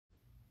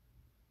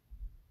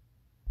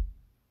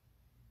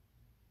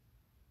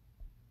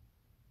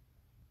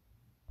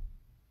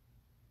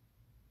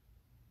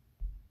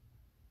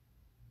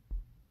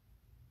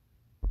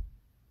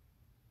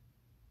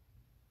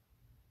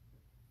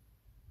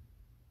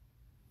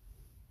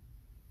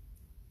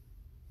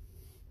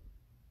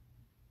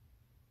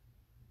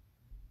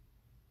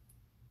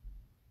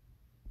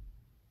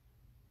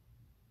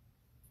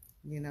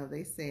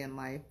they say in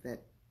life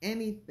that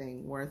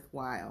anything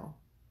worthwhile,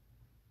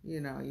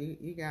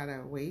 you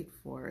gotta wait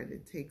for it.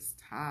 It takes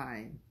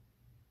time.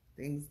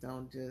 Things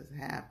don't just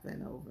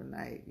happen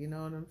overnight. You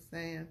know what I'm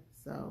saying?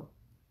 So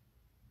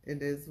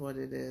it is what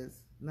it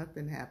is.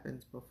 Nothing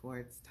happens before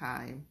it's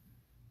time.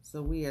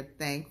 So we are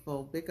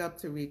thankful. Big up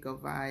to Rico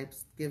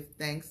Vibes. Give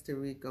thanks to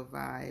Rico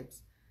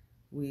Vibes.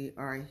 We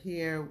are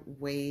here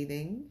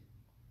waiting.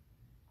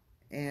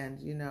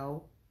 And,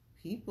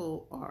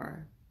 people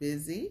are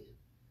busy.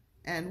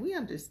 And we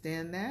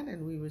understand that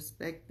and we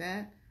respect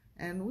that.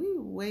 And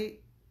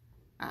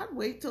I'd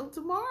wait till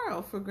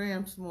tomorrow for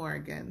Gramps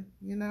Morgan,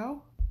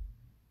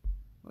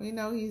 We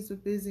know he's a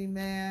busy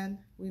man.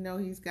 We know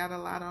he's got a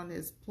lot on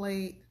his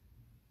plate.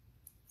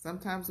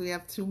 Sometimes we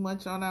have too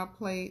much on our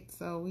plate,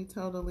 so we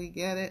totally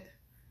get it.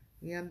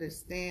 We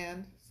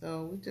understand.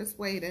 So we're just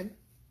waiting.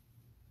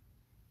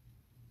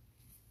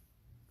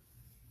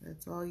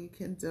 That's all you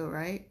can do,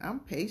 right? I'm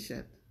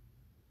patient.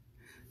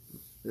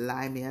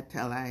 Lie me, I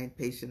tell I ain't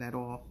patient at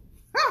all.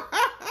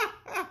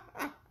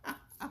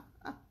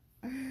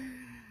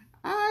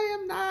 I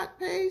am not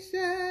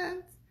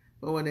patient.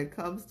 But when it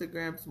comes to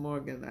Gramps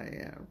Morgan,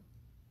 I am.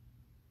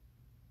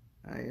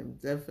 I am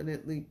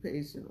definitely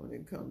patient when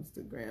it comes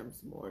to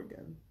Gramps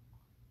Morgan.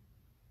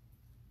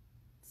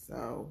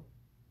 So,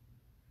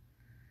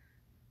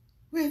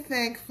 we're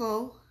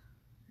thankful.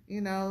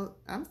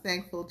 I'm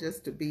thankful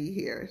just to be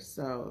here.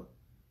 So,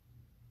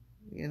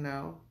 and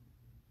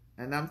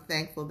I'm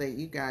thankful that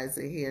you guys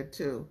are here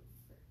too.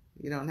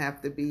 You don't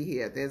have to be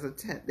here.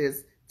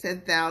 There's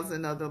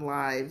 10,000 other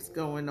lives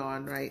going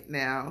on right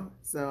now.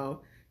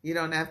 So, you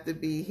don't have to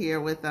be here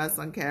with us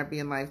on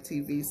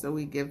Caribbeanlifetv, so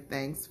we give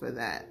thanks for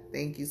that.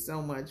 Thank you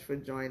so much for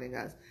joining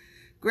us.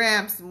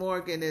 Gramps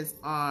Morgan is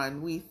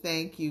on. We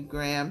thank you,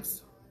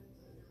 Gramps.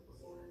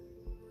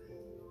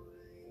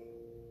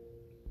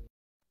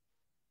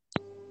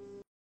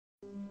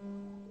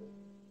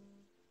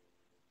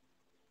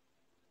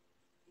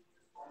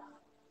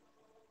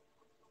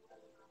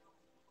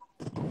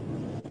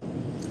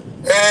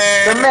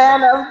 Hey. The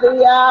man of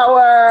the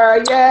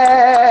hour.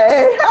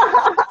 Yay!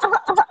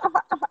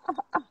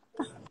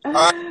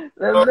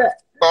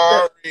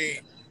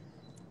 Sorry.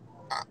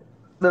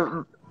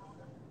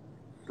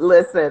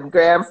 Listen,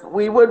 Gramps,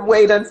 we would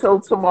wait until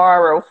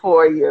tomorrow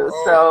for you,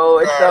 so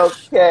it's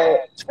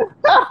okay.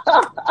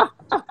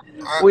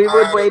 We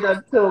would wait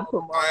until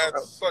tomorrow. I had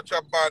such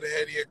a bad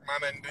headache,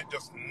 man, and it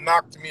just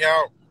knocked me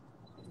out.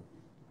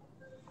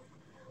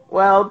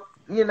 Well,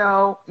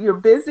 you're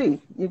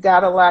busy. You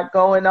got a lot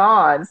going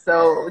on,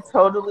 so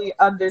totally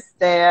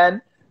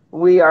understand.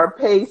 We are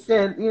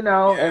patient,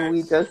 Yes. and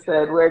we just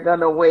said we're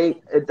going to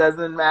wait. It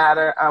doesn't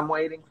matter. I'm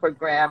waiting for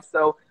Gramps.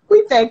 So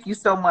we thank you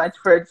so much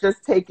for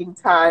just taking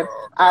time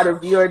out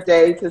of your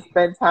day to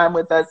spend time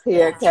with us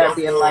here at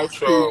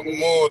Caribbeanlifetv.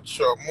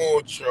 Mucho.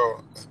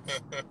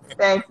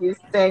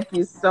 Thank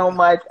you so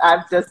much.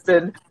 I've just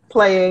been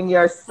playing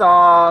your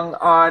song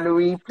on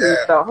repeat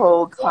the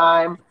whole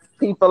time.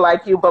 People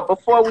like you. But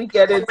before we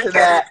get into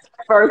that,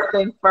 first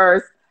thing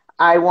first,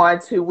 I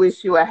want to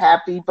wish you a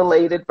happy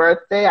belated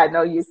birthday. I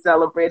know you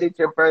celebrated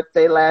your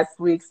birthday last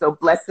week, so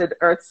blessed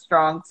Earth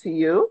Strong to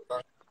you.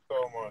 Thank you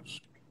so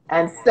much.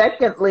 And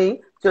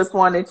secondly, just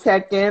want to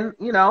check in.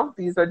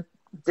 These are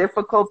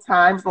difficult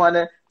times. Want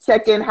to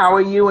check in. How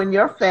are you and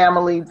your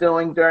family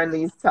doing during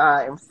these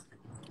times?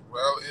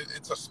 Well,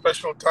 it's a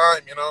special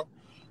time,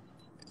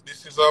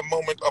 This is a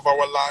moment of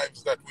our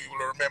lives that we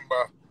will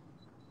remember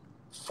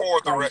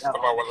for the rest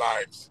of our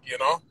lives, I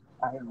know.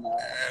 And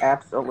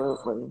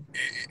absolutely.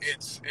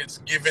 It's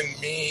given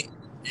me,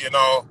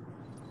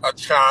 a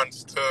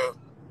chance to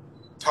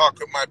talk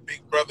with my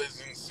big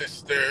brothers and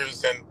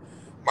sisters and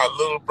my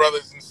little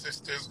brothers and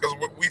sisters, because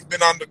we've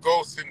been on the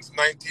go since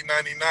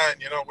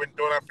 1999, when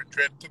Don't Have to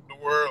Tread took the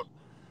world.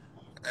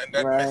 And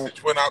that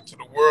message went out to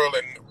the world,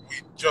 and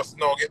we just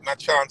now getting a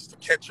chance to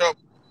catch up.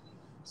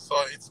 So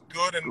it's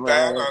good and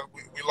bad.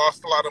 We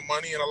lost a lot of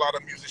money, and a lot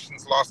of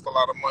musicians lost a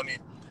lot of money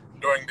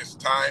during this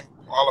time.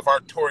 All of our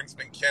touring's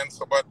been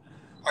canceled, but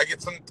I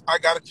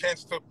got a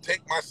chance to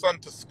take my son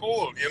to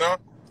school, and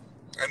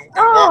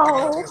walk him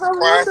into his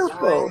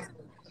classroom.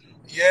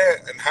 Yeah,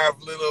 and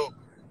have little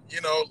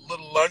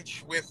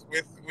lunch with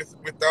you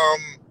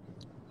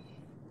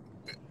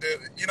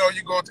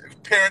go to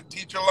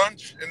parent-teacher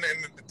lunch and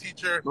then the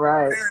teacher,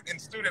 parent and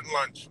student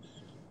lunch.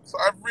 So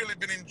I've really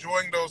been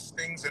enjoying those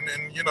things, and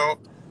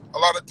a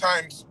lot of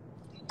times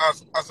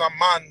as a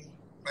man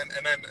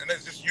and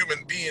as just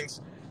human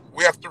beings,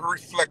 we have to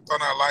reflect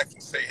on our life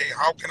and say, hey,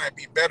 how can I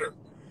be better?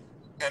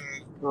 And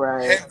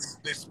hence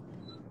this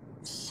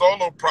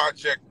solo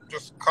project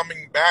just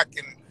coming back,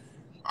 and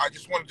I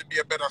just wanted to be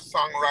a better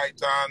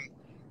songwriter, and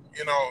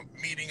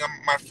meeting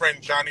my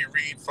friend Johnny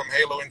Reed from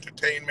Halo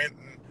Entertainment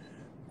and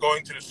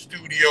going to the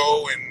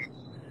studio, and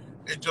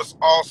it just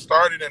all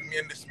started, and me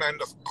and this man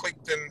just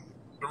clicked, and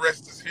the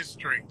rest is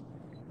history.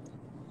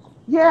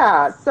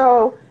 Yeah,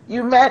 so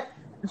you met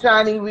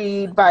Johnny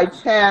Reed by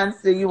chance.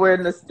 You were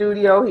in the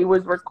studio, he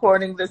was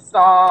recording the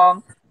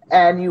song,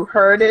 and you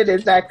heard it,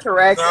 is that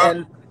correct?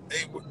 No,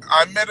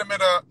 I met him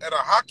at a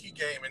hockey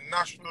game in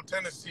Nashville,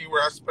 Tennessee,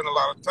 where I spent a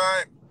lot of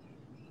time.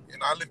 You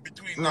know, I live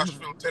between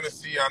Nashville,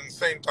 Tennessee, and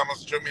St.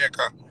 Thomas,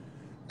 Jamaica.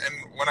 And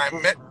when I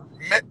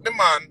met the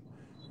man,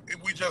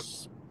 we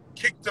just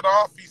kicked it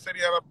off. He said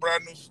he had a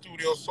brand new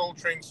studio, Soul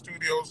Train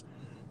Studios,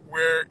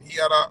 where he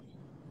had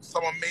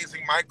some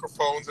amazing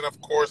microphones, and of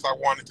course I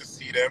wanted to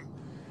see them.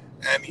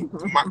 And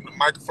the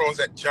microphones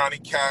that Johnny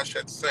Cash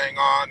had sang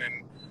on,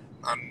 and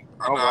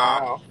Oh,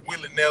 wow.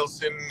 Willie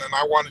Nelson, and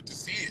I wanted to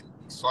see it.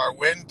 So I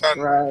went,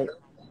 and Right.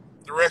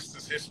 the rest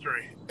is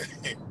history.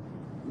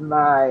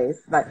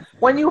 Nice. Nice.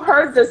 When you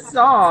heard the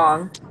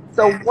song,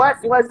 so what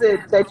was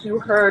it that you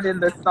heard in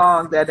the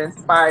song that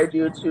inspired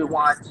you to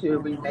want to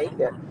remake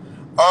it?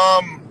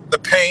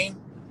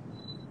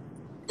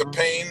 The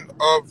pain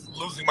of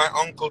losing my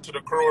uncle to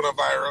the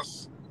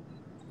coronavirus.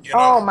 You know,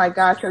 Oh my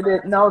gosh, I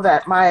didn't know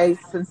that. My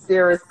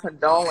sincerest yeah,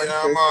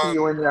 condolences to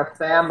you and your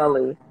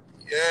family.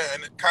 yeah,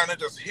 and it kind of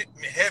just hit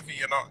me heavy.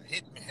 You know,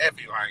 hit me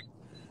heavy. Like,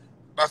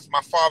 that's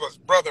my father's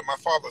brother, my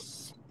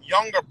father's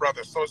younger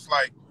brother. So it's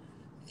like,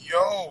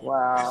 yo,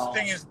 Wow.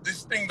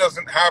 this thing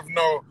doesn't have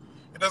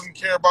it doesn't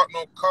care about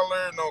no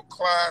color, no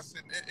class.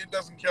 It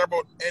doesn't care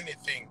about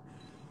anything.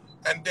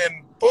 And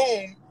then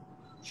boom,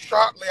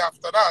 shortly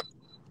after that,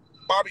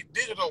 Bobby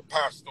Digital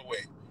passed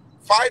away.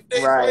 5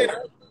 days Right.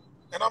 later.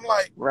 And I'm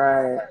like,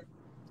 Right.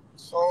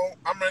 so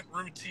I'm at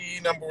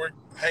routine, and we're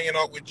hanging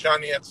out with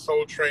Johnny at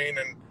Soul Train,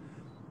 and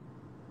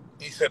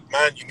he said,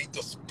 man, you need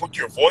to put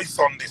your voice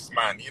on this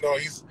man. You know,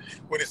 he's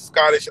with his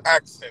Scottish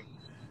accent.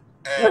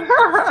 And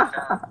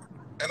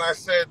I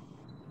said,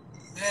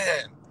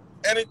 man,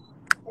 and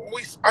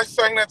I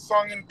sang that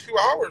song in 2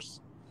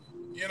 hours,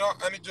 you know,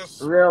 and it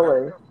just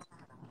Really?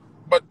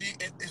 but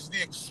it's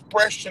the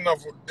expression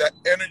of that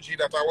energy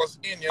that I was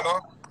in, you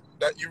know,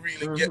 that you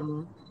really get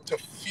to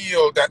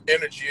feel that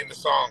energy in the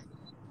song.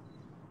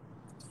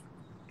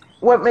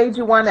 What made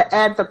you want to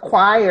add the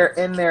choir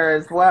in there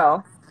as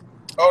well?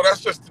 Oh,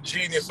 that's just the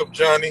genius of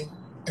Johnny.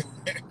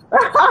 You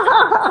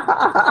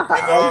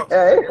know,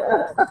 Okay.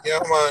 yeah,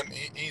 man,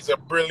 he's a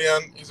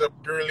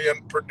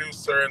brilliant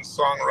producer and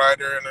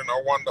songwriter, and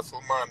a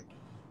wonderful man,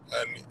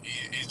 and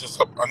he's just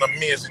an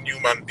amazing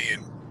human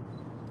being.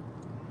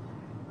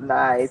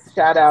 Nice.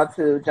 Shout out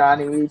to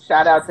Johnny Reed.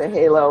 Shout out to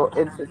Halo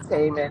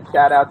Entertainment.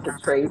 Shout out to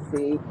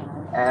Tracy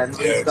and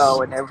Yes.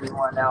 Rico and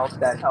everyone else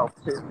that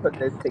helped to put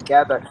this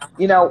together.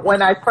 You know,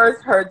 when I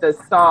first heard the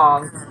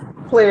song,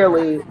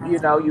 clearly, you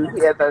know, you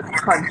hear the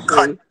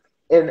country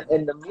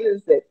in the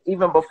music,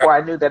 even before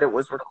I knew that it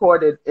was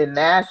recorded in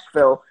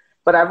Nashville.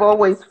 But I've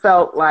always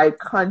felt like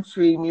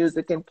country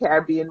music and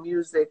Caribbean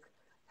music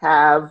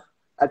have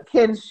a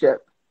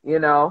kinship, you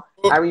know.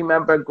 I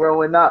remember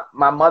growing up,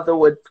 my mother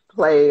would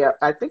play,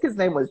 I think his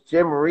name was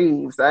Jim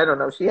Reeves. I don't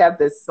know. She had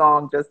this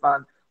song just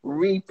on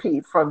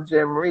repeat from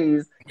Jim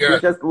Reeves. Yeah. We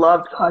just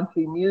loved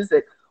country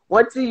music.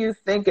 What do you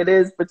think it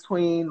is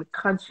between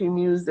country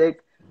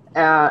music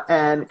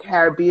and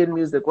Caribbean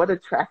music? What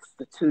attracts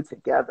the two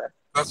together?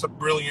 That's a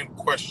brilliant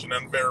question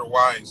and very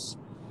wise.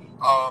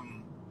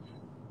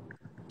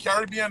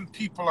 Caribbean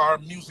people are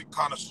music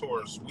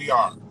connoisseurs. We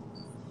are.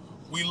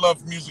 We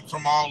love music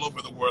from all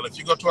over the world. If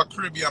you go to a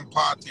Caribbean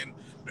party and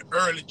the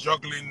early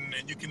juggling,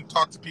 and you can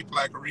talk to people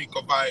like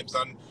Rico Vibes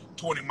and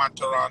Tony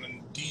Mataran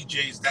and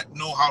DJs that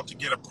know how to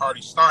get a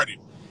party started.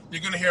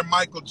 You're gonna hear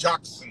Michael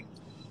Jackson.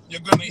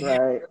 You're gonna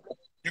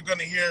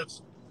hear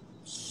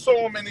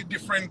so many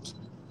different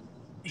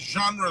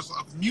genres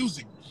of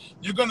music.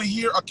 You're gonna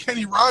hear a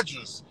Kenny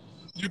Rogers.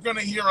 You're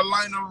gonna hear a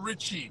Lionel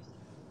Richie.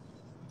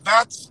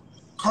 That's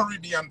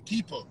Caribbean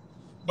people.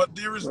 But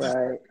there is this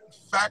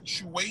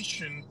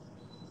infatuation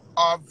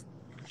of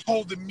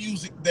how the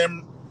music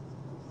them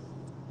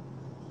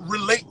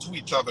relate to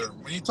each other.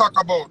 When you talk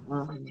about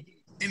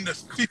in the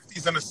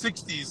 50s and the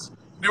 60s,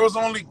 there was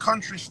only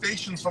country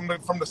stations from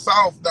the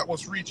South that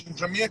was reaching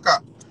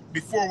Jamaica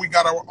before we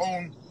got our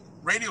own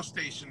radio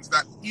stations.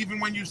 That even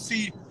when you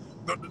see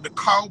the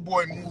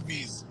cowboy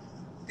movies,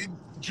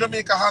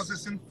 Jamaica has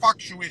this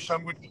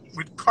infatuation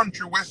with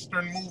country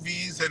western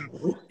movies, and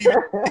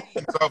even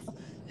things of,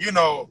 you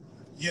know,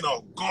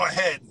 go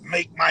ahead,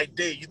 make my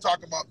day. You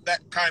talk about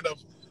that kind of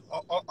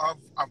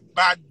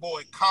bad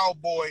boy,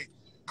 cowboy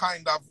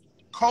kind of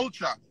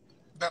culture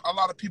that a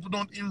lot of people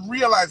don't even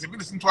realize. If you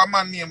listen to a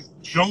man named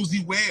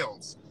Josie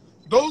Wales,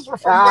 those were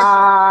from West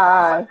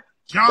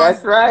John.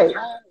 That's right.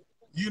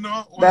 You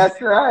know,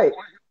 that's right.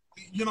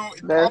 You know,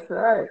 that's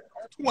right.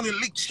 20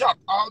 Lick Shot.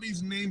 All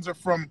these names are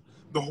from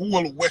the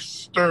whole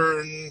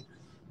Western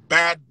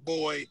bad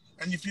boy.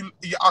 And if you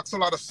ask a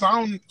lot of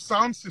sound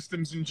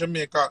systems in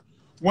Jamaica,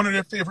 one of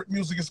their favorite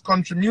music is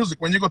country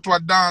music. When you go to a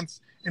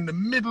dance in the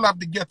middle of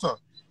the ghetto,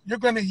 you're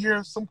going to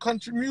hear some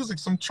country music,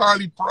 some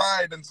Charlie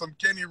Pride and some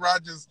Kenny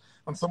Rogers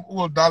and some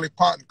old Dolly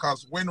Parton.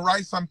 Because when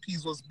Rice and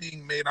Peas was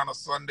being made on a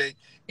Sunday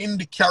in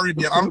the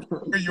Caribbean, I don't care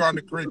where you're on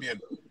the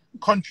Caribbean,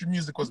 country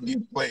music was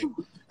being played.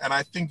 And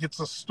I think it's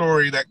a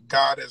story that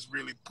God has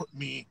really put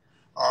me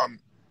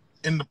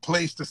in the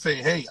place to say,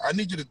 hey, I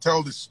need you to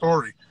tell this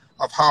story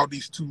of how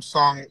these two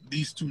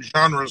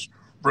genres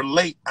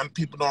relate and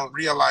people don't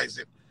realize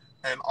it.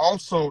 And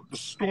also the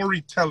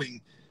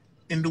storytelling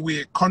in the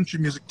way country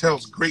music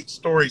tells great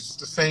stories. It's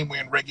the same way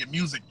in reggae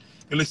music.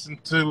 You listen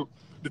to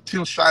the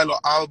Till Shiloh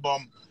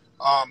album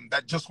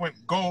that just went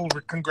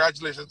gold.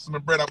 Congratulations to my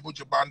brother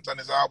Buju Banton.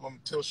 His album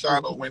Till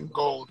Shiloh went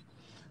gold.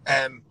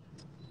 And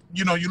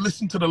you know, you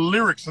listen to the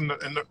lyrics and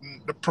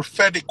the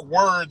prophetic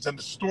words and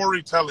the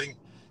storytelling,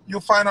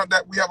 you'll find out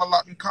that we have a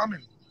lot in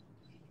common.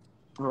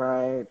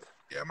 Right.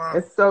 Yeah, man.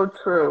 It's so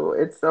true.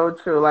 It's so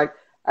true. Like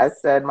I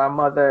said, my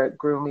mother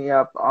grew me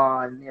up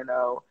on,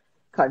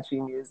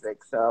 country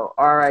music. So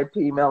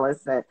R.I.P.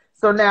 Millicent.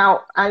 So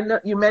now I know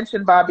you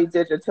mentioned Bobby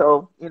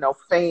Digital,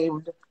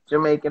 famed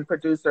Jamaican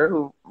producer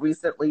who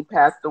recently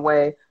passed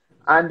away.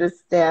 I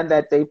understand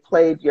that they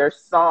played your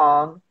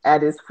song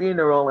at his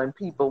funeral and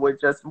people were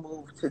just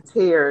moved to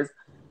tears.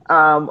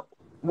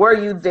 Were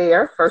you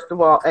there, first of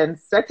all? And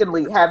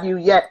secondly, have you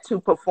yet to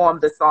perform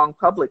the song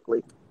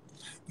publicly?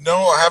 No,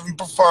 I haven't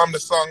performed the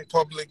song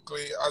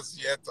publicly as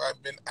yet.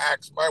 I've been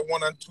asked by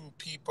one or two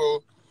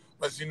people.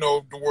 As you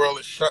know, the world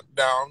is shut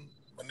down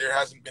and there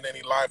hasn't been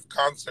any live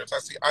concerts. I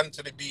see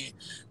Anthony B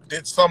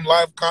did some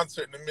live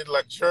concert in the middle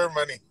of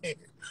Germany.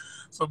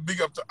 So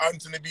big up to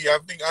Anthony B. I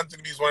think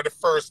Anthony B is one of the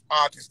first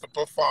artists to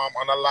perform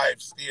on a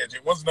live stage.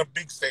 It wasn't a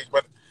big stage,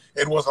 but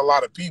it was a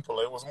lot of people.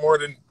 It was more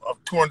than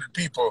 200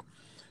 people.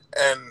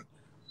 And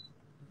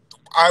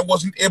I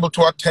wasn't able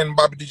to attend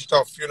Bobby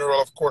Digital's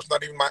funeral, of course,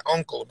 not even my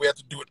uncle. We had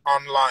to do it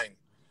online.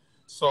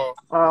 So,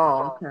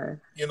 okay.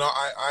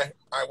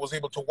 I was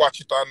able to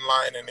watch it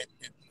online. And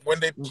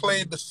when they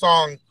played the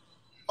song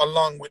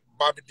along with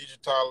Bobby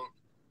Digital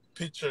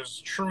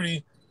pictures,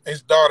 Trudy,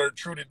 his daughter,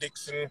 Trudy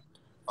Dixon,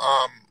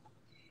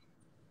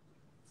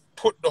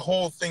 put the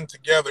whole thing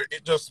together,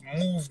 it just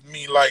moved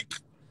me. Like,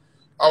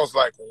 I was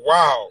like,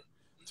 wow,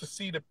 to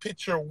see the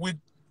picture with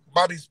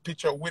Bobby's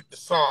picture with the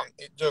song,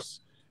 it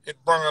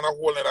brought on a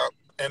whole lot of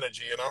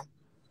energy,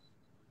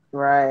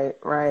 Right.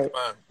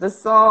 The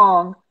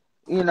song,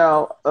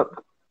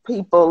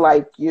 people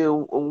like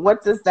you,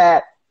 what does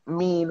that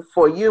mean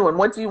for you? And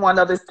what do you want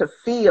others to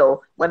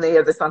feel when they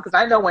hear the song? Because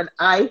I know when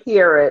I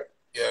hear it,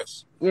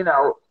 yes,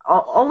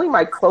 only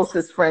my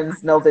closest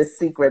friends know this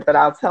secret, but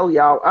I'll tell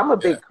y'all, I'm a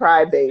big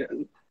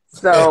crybaby.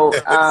 So,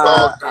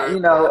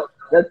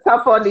 the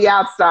tough on the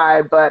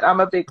outside, but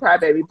I'm a big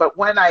crybaby. But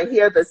when I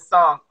hear the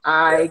song,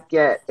 I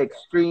get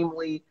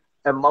extremely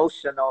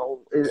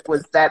emotional.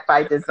 Was that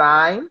by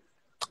design?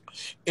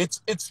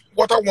 It's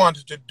what I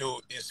wanted to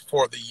do is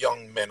for the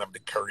young men of the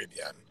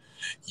Caribbean,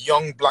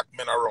 young black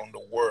men around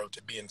the world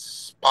to be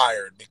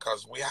inspired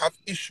because we have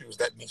issues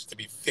that needs to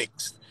be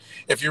fixed.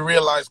 If you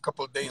realize a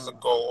couple of days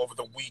ago over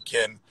the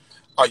weekend,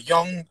 a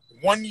young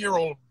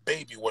 1-year-old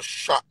baby was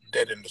shot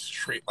dead in the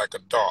street like a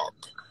dog,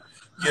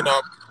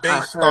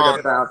 based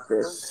on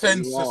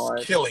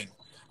senseless killing.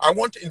 I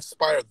want to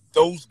inspire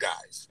those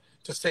guys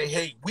to say,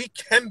 hey, we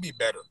can be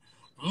better.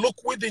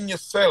 Look within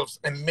yourselves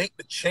and make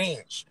the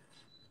change.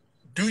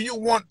 Do you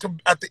want to,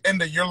 at the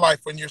end of your life,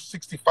 when you're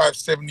 65,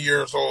 70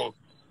 years old,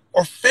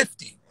 or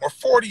 50, or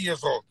 40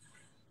 years old,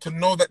 to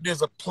know that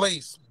there's a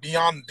place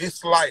beyond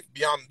this life,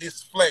 beyond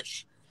this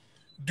flesh?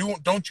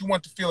 Don't you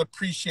want to feel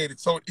appreciated?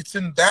 So it's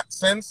in that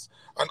sense.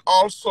 And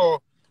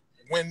also,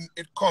 when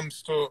it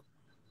comes to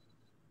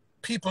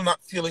people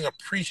not feeling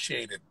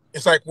appreciated,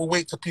 it's like we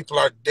wait till people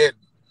are dead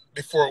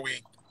before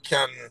we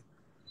can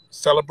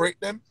celebrate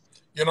them,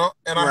 And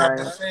I have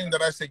this saying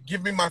that I say,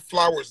 give me my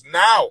flowers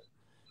now.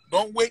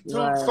 Don't wait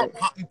till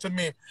something happened to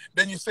me.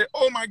 Then you say,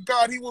 oh my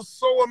God, he was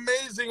so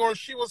amazing or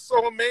she was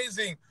so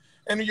amazing.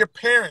 And your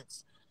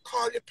parents,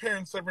 call your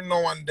parents every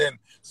now and then.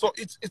 So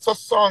it's a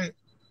song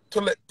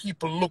to let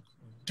people look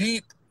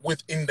deep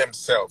within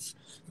themselves.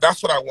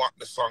 That's what I want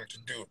the song to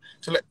do,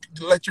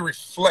 to let you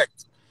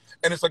reflect.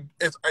 And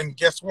and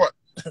guess what?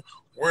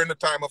 We're in a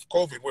time of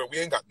COVID where we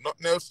ain't got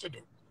nothing else to do.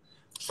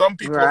 Some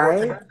people are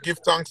working. Give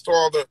thanks to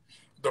all the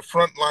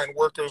frontline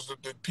workers,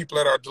 the people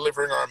that are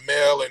delivering our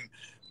mail and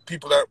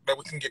people that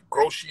we can get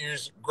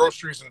groceries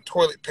and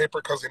toilet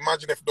paper. Because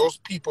imagine if those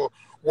people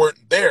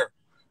weren't there.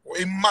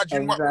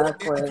 Imagine what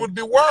it would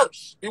be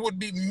worse. It would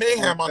be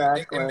mayhem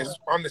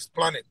on this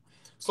planet.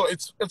 So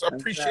it's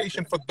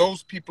appreciation for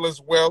those people as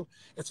well.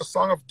 It's a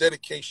song of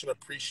dedication,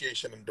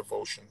 appreciation, and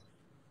devotion.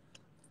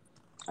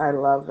 I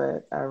love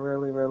it. I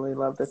really, really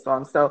love the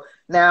song. So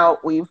now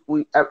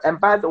and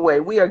by the way,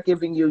 we are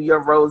giving you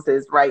your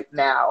roses right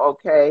now.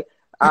 Okay.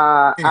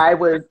 I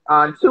was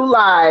on 2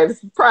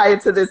 lives prior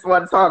to this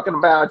one talking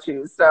about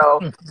you. So,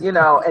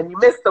 and you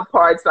missed the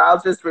part. So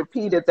I'll just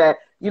repeat it that,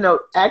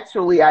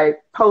 actually I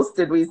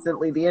posted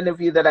recently the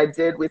interview that I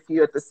did with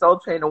you at the Soul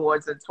Train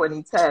Awards in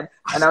 2010.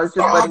 And I was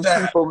just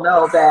letting people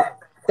know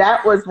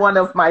that was one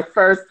of my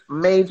first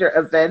major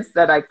events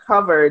that I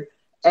covered.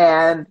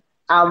 And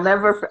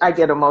I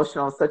get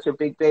emotional, I'm such a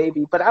big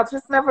baby, but I'll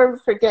just never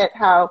forget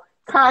how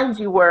kind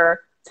you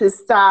were to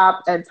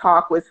stop and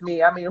talk with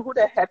me. I mean, who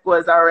the heck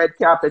was our Red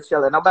Carpet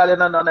Shelley? Nobody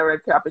don't know the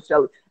Red Carpet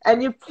Shelley.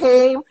 And you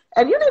came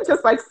and you didn't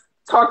just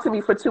talk to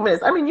me for 2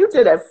 minutes. I mean, you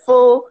did a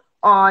full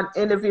on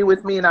Interview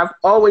with Me, and I've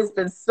always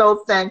been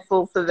so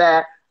thankful for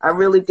that. I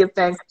really give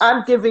thanks.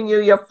 I'm giving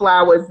you your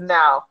flowers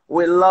now.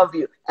 We love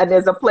you. And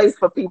there's a place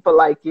for people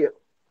like you.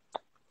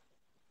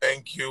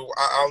 Thank you.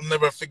 I'll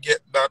never forget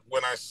that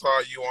when I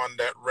saw you on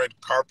that red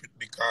carpet,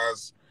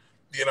 because,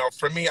 you know,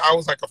 for me, I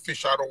was like a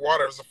fish out of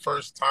water. It was the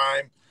first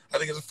time. I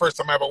think it's the first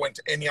time I ever went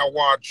to any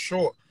award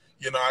show.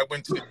 You know, I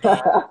went to the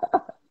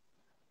beach.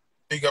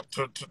 Big up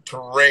to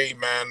Ray,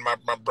 man,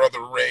 my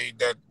brother Ray,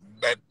 that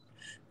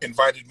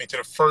invited me to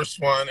the first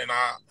one, and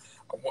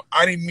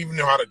I didn't even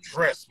know how to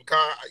dress, because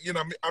you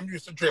know, I'm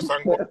used to dress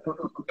and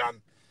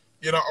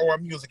you know, our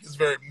music is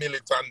very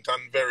militant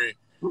and very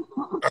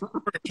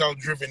spiritual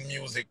driven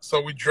music.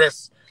 So we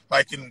dress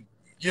like in,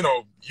 you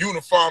know,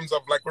 uniforms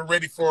of like we're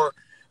ready for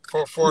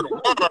the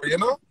war, you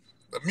know,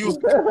 the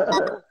music.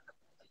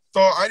 So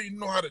I didn't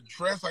know how to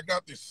dress. I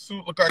got this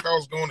suit, looked like I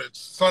was going to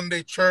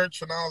Sunday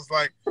church, and I was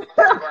like,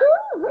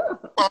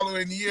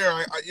 following year,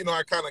 I you know,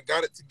 I kind of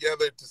got it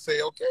together to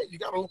say, okay, you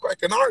got to look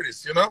like an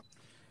artist, you know.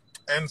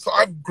 And so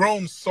I've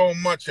grown so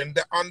much. And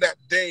on that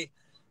day,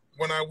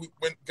 when I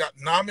got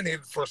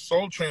nominated for a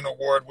Soul Train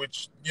Award,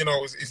 which, you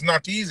know, is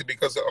not easy,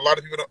 because a lot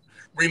of people don't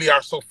really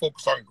are so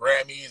focused on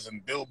Grammys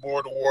and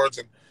Billboard Awards,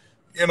 and,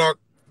 you know,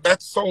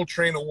 that's Soul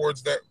Train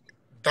Awards that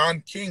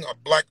Don King, a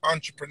black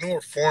entrepreneur,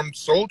 formed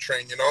Soul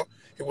Train. You know,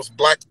 it was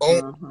black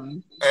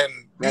owned,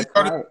 and these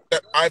are the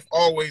that I've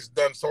always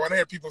done. So when I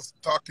hear people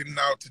talking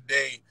now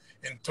today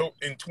in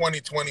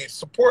 2020,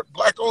 support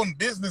black owned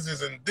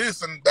businesses and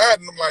this and that,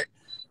 and I'm like,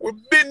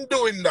 we've been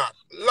doing that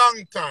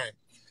long time.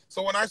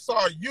 So when I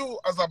saw you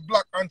as a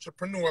black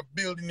entrepreneur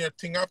building your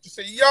thing, I have to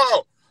say, yo,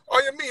 oh,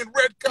 you mean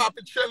Red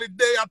Carpet Shelley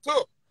day I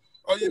took?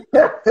 Oh, you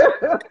mean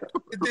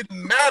it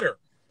didn't matter,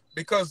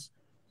 because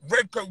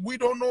we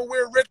don't know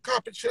where Red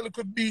Carpet Shelley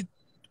could be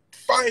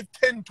 5,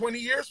 10, 20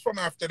 years from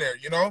after there,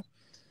 you know?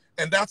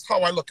 And that's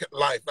how I look at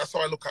life. That's how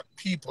I look at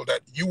people,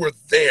 that you were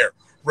there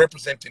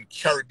representing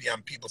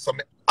Caribbean people. So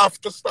I have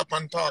to stop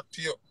and talk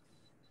to you.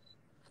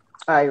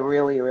 I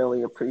really,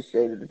 really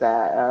appreciated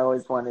that. I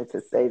always wanted to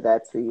say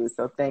that to you.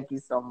 So thank you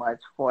so much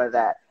for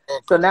that.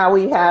 Okay. So now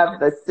we have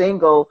the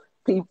single,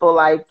 People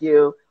Like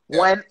You. Yeah.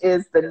 When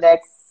is the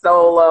next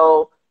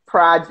solo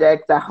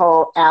project, the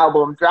whole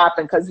album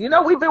dropping? Because, you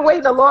know, we've been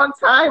waiting a long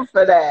time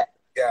for that.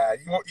 Yeah.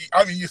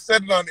 I mean, you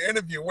said it on the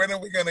interview. When are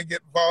we going to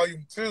get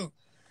volume 2?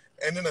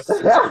 And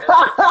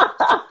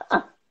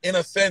in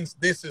a sense,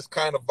 this is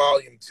kind of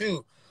volume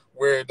 2,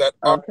 where that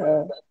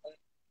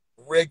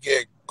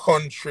reggae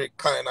country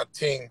kind of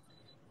thing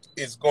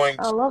is going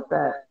to. I love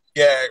that.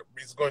 Yeah,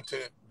 it's going to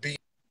be.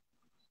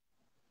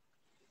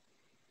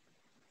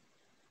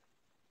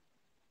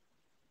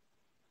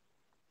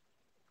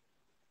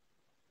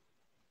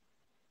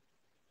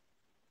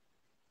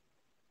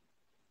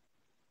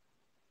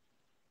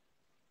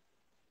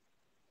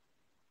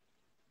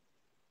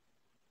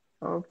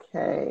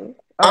 Okay.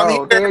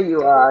 Oh, there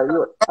you are. You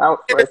were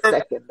out for a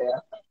second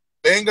there.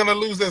 They ain't gonna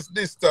lose us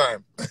this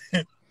time.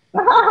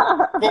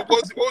 What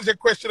was your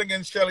question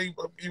again, Shelley?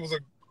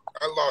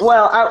 I lost.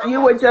 Well,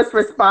 you were just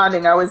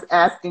responding. I was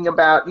asking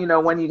about, you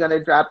know, when you're going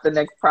to drop the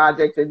next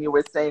project, and you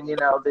were saying, you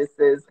know, this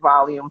is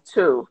volume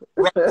 2.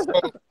 Right. So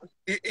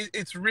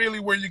it's really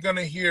where you're going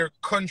to hear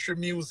country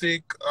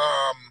music,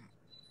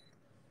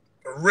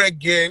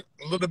 reggae,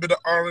 a little bit of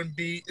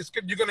R&B.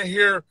 You're going to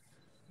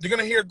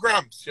hear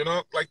Gramps, you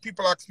know, like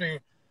people ask me,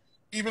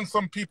 even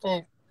some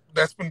people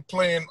that's been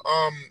playing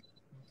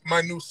my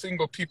new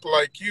single, People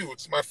Like You.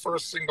 It's my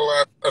first single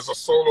as a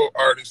solo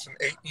artist in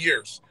 8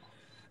 years.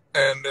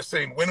 And they're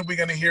saying, when are we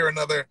going to hear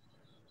another,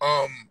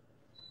 I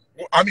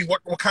mean,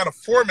 what kind of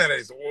format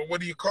is it?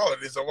 What do you call it?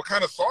 What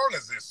kind of song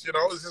is this? You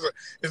know, is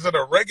it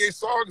a reggae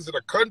song? Is it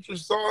a country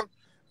song?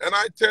 And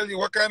I tell you,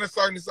 what kind of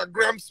song? It's a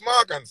Gramps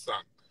Morgan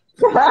song.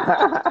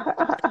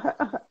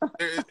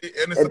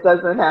 It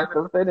doesn't have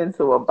to fit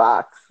into a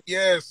box.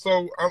 Yeah,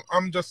 so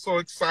I'm just so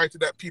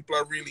excited that people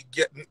are really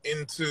getting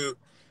into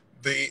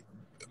the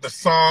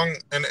song,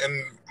 and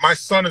my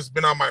son has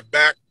been on my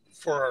back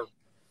for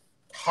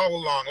how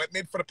long? Like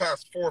maybe for the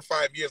past 4 or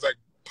 5 years. Like,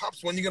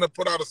 Pops, when you gonna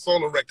put out a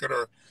solo record?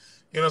 Or,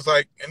 you know, it's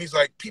like, and he's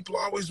like, people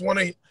always want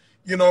to,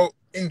 you know,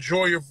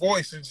 enjoy your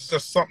voice. It's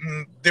just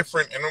something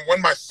different. And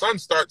when my son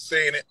starts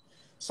saying it,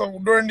 so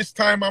during this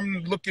time,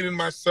 I'm looking at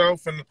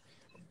myself, and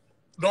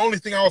the only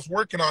thing I was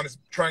working on is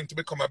trying to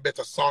become a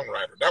better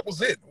songwriter. That was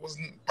it. It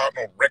wasn't about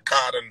no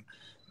record, and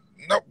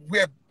no,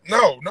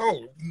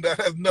 that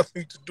has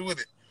nothing to do with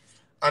it.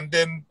 And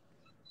then,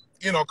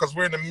 you know, because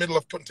we're in the middle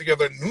of putting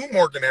together a new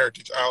Morgan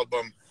Heritage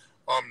album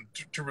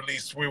to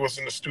release. We was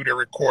in the studio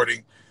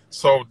recording.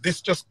 So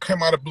this just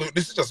came out of blue.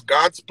 This is just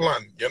God's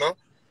plan, you know?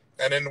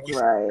 And then we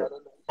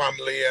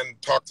family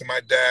and talked to my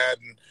dad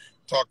and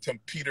talked to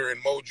Peter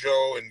and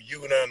Mojo and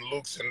Yuna and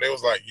Luke's, and they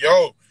was like,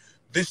 yo,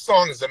 this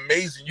song is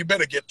amazing. You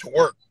better get to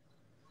work.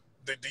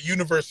 The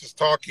universe is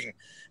talking.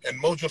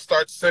 And Mojo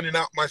starts sending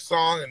out my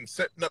song and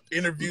setting up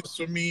interviews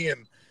for me.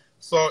 And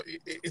so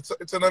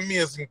it's an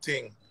amazing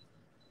thing.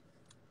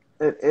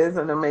 It is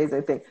an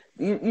amazing thing.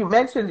 You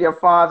mentioned your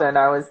father, and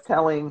I was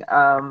telling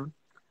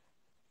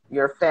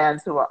your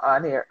fans who were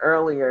on here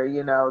earlier,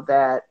 you know,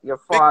 that your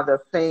Big,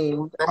 father,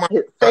 famed come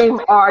on,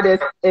 famed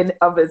artist in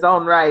of his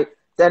own right,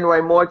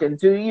 Denroy Morgan.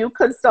 Do you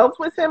consult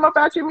with him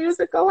about your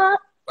music a lot?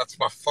 that's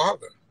my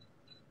father.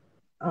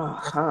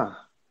 That's Uh-huh. my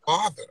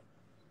father.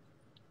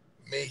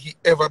 May he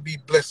ever be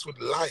blessed with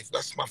life.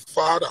 That's my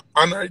father.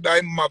 Honor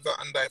thy mother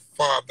and thy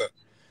father,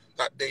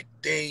 that their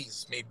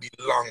days may be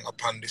long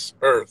upon this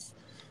earth.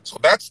 So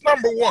that's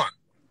number one.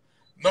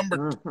 Number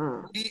two,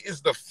 Mm-hmm. he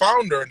is the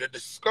founder and the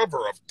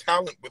discoverer of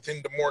talent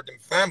within the Morgan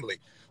family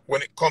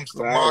when it comes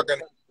to Right.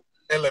 Morgan,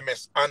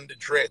 LMS, and the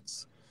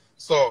Dreads.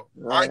 So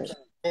I Right. can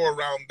go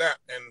around that,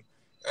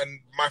 and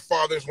my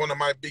father is one of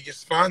my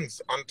biggest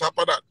fans. On top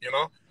of that, you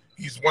know,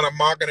 he's one of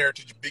Morgan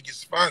Heritage's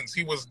biggest fans.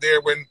 He was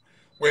there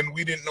when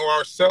we didn't know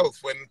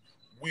ourselves, when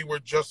we were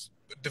just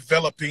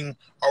developing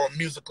our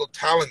musical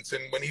talents,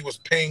 and when he was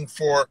paying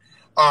for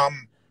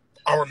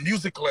our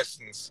music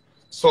lessons.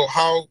 So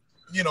how,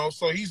 you know,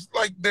 so he's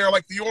like there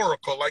like the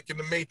Oracle, like in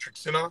the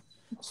Matrix, you know,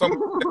 some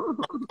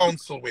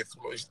counsel with,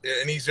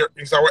 and he's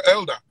our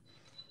elder.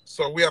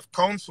 So we have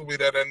counsel with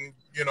that, and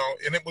you know,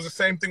 and it was the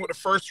same thing with the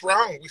first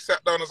round. We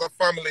sat down as a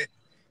family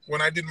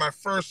when I did my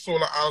first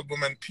solo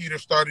album, and Peter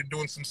started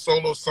doing some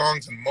solo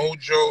songs, and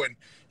Mojo and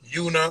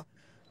Yuna.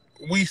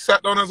 We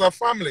sat down as a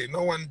family.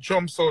 No one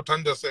jumps out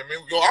and just say,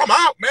 "Yo, I'm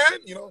out, man."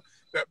 You know,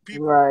 that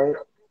Right.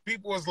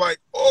 people was like,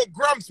 "Oh,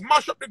 Gramps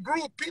mash up the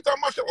group. Peter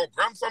mash up. Oh,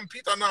 Gramps and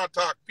Peter now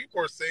talk." People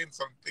were saying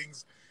some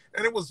things,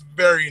 and it was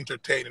very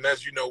entertaining.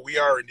 As you know, we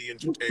are in the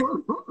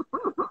entertainment.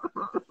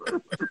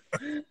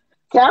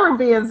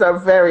 Caribbeans are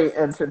very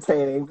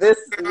entertaining. This,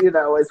 you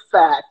know, is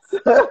facts.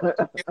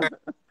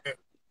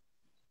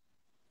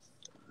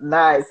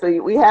 Nice.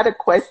 So we had a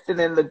question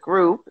in the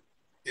group.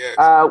 Yes.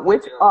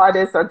 Which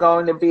artists are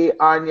going to be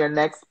on your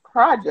next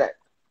project?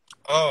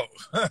 Oh,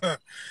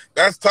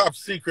 that's top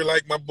secret.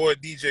 Like my boy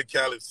DJ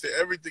Khaled said,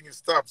 everything is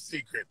top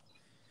secret.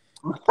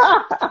 What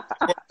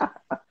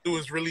we'll do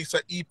is release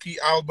an EP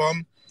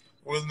album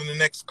within the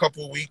next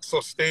couple of weeks,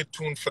 so stay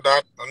tuned for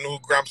that. A new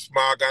Gramps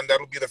Morgan.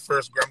 That'll be the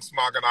first Gramps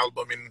Morgan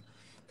album in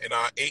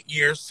 8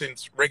 years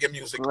since reggae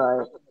music.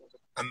 Right.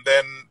 And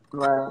then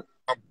Right.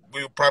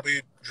 we'll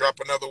probably drop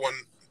another one,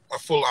 a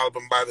full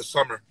album by the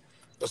summer.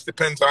 Just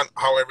depends on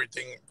how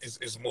everything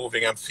is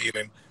moving and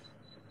feeling.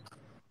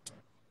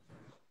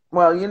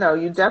 Well, you know,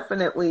 you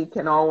definitely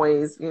can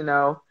always, you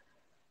know,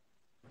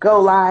 go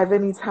live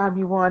anytime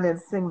you want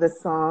and sing the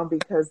song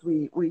because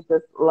we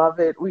just love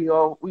it. We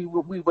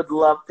would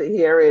love to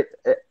hear it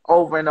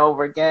over and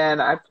over again.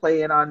 I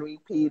play it on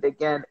repeat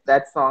again.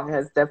 That song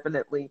has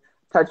definitely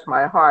touched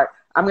my heart.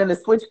 I'm going to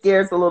switch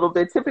gears a little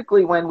bit.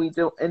 Typically, when we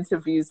do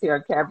interviews here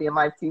on Caribbean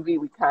Life TV,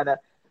 we kind of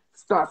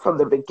start from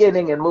the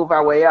beginning and move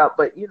our way up.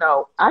 But you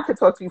know, I could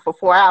talk to you for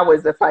 4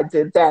 hours if I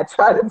did that.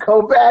 Try to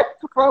go back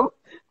from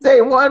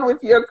day one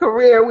with your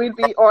career. We'd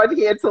be on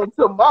here till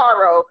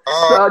tomorrow.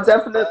 So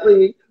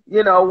definitely,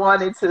 you know,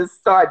 wanted to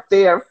start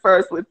there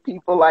first with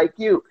people like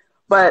you.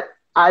 But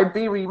I'd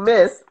be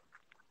remiss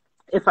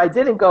if I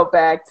didn't go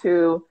back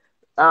to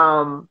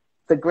the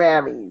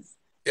Grammys.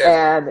 Yes.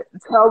 And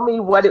tell me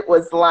what it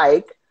was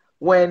like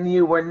when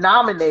you were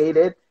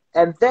nominated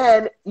and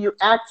then you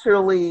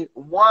actually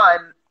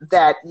won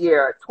that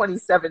year,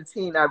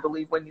 2017, I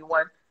believe, when you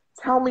won.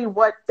 Tell me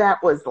what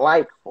that was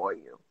like for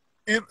you.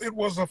 It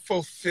was a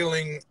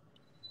fulfilling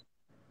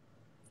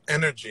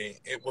energy.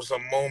 It was a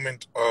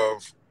moment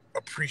of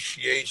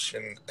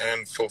appreciation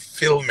and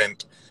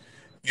fulfillment,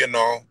 you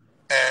know,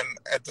 and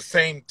at the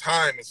same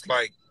time, it's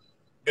like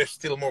there's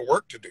still more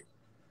work to do,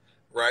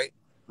 right?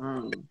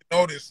 Mm.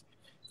 Notice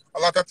a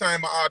lot of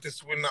time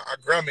artists win a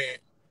Grammy,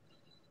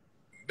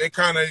 they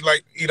kind of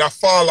like either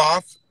fall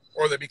off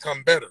or they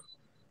become better,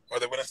 or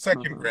they win a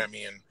 2nd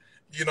Grammy. And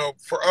you know,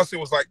 for us, it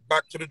was like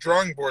back to the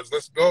drawing boards.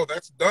 Let's go.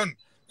 That's done.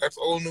 That's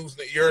old news.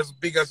 You're as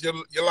big as your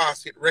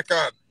last hit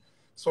record.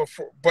 So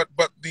but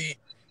the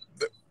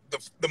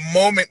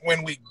moment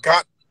when we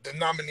got the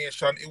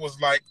nomination, it was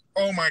like,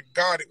 oh my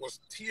God, it was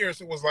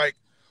tears. It was like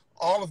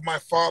all of my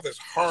father's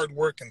hard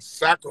work and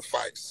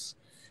sacrifice.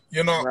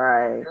 You know,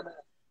 right.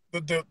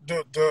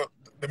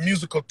 The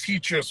musical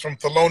teachers from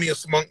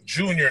Thelonious Monk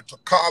Jr. to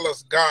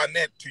Carlos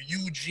Garnett to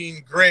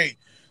Eugene Gray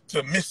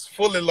to Miss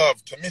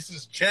Fullilove to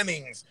Mrs.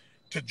 Jennings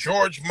to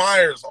George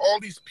Myers, all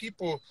these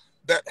people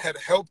that had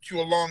helped you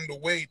along the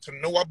way to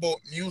know about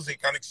music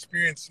and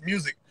experience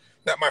music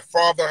that my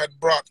father had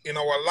brought in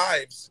our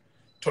lives,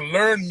 to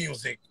learn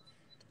music.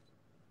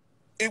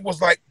 It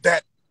was like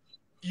that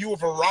you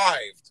have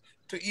arrived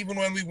to, even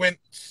when we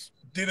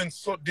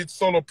did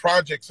solo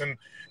projects, and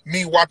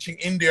me watching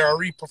India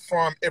Arie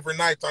perform every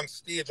night on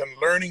stage and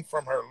learning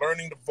from her,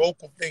 learning the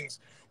vocal things,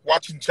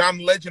 watching John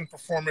Legend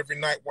perform every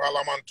night while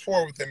I'm on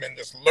tour with him and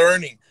just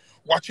learning,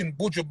 watching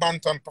Buju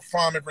Banton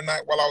perform every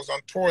night while I was on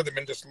tour with him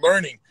and just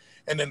learning.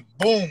 And then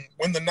boom,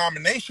 when the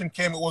nomination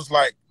came, it was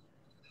like,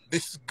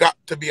 this got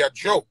to be a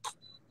joke,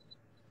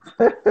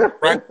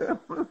 right?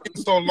 Been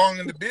so long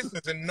in the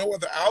business and no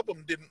other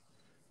album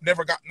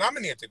never got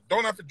nominated.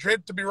 Don't Have to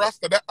Dread to Be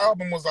Rasta. That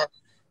album was a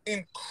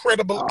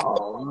incredible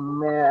album.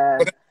 Man.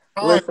 But at the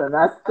time, Listen,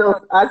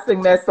 I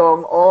sing that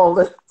song all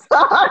the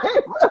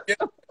time. yeah,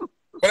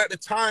 but at the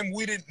time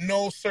we didn't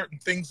know certain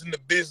things in the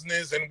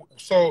business, and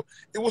so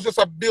it was just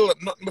a build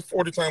up. Nothing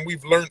before the time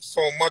we've learned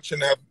so much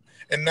and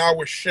now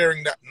we're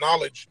sharing that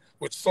knowledge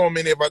with so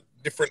many of our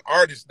different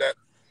artists that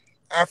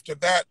after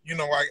that,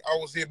 I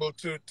was able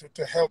to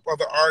help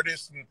other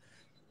artists and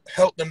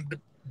help them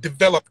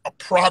develop a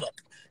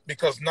product,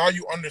 because now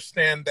you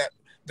understand that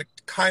the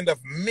kind of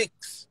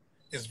mix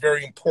is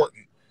very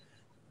important.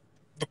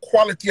 The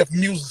quality of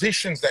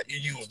musicians that you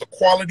use, the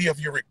quality of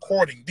your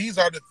recording, these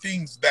are the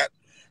things that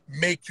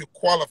make you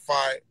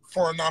qualify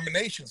for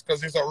nominations, because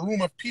there's a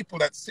room of people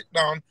that sit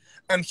down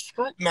and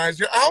scrutinize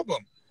your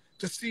album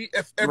to see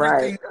if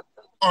everything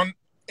Right.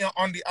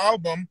 on the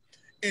album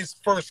is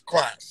first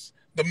class.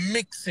 The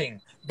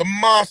mixing, the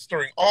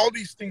mastering, all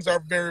these things are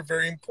very,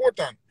 very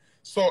important.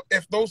 So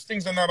if those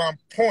things are not on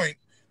point,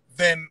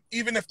 then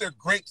even if they're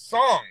great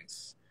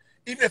songs,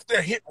 even if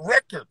they're hit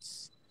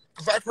records,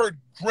 because I've heard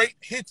great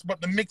hits, but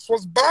the mix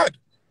was bad.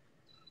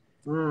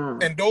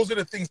 Mm. And those are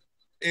the things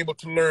I'm able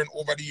to learn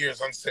over the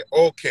years and say,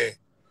 okay,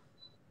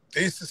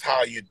 this is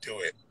how you do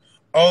it.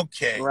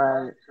 Okay.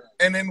 Right.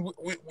 And then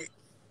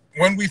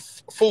when we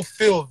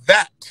fulfill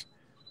that,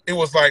 it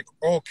was like,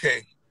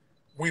 okay,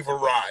 we've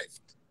arrived,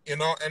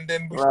 and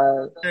then we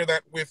Right. share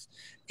that with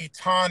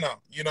Etana.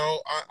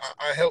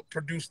 I helped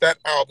produce that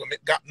album.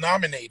 It got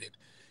nominated.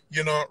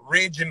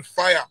 Raging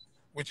Fire,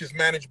 which is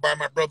managed by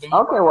my brother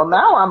Luke. Okay, well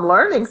now I'm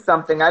learning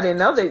something. I didn't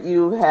know that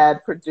you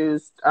had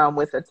produced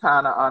with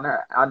Atana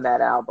on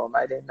that album.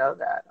 I didn't know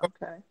that.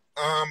 Okay.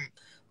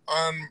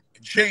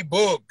 J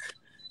Boog,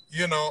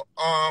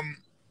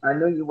 I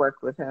knew you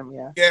worked with him,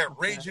 yeah. yeah, Okay.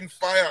 Raging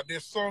Fire.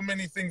 There's so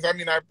many things. I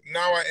mean, I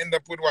end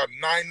up with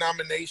 9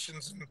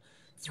 nominations and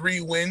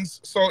 3 wins.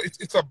 So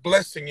it's a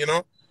blessing,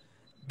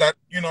 that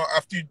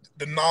after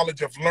the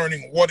knowledge of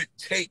learning what it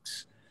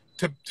takes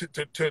to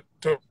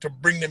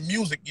bring the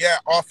music. Yeah,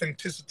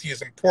 authenticity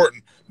is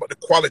important, but the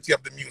quality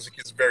of the music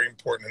is very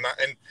important,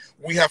 and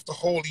we have to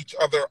hold each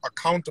other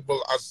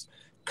accountable as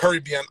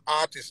Caribbean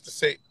artists to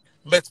say,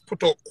 let's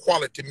put out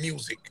quality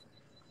music.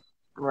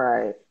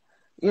 Right.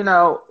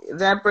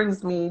 That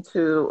brings me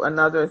to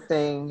another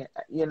thing.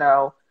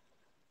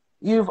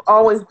 You've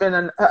always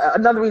been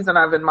another reason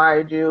I've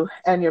admired you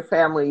and your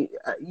family.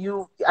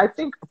 I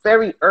think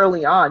very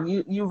early on,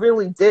 you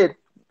really did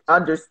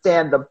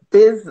understand the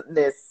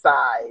business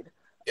side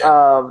Yeah.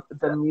 of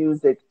the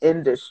music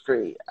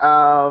industry.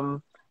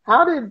 How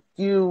did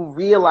you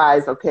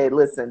realize, okay,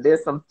 listen,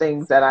 there's some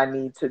things that I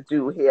need to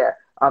do here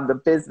on the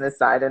business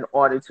side in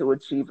order to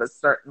achieve a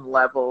certain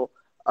level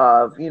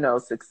of,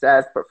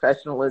 success,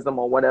 professionalism,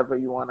 or whatever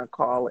you want to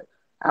call it?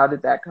 How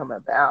did that come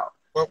about?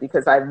 Well,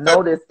 Because I've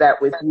noticed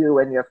that with you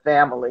and your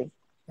family.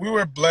 we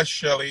were blessed,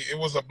 Shelley. It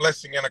was a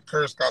blessing and a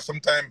curse, because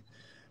sometimes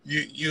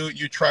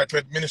you try to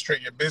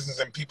administrate your business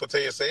and people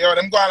tell you, say, oh,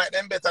 them going like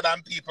them better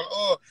than people.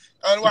 Oh,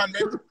 the one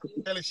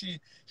Shelley, she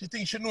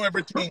thinks she know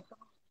everything.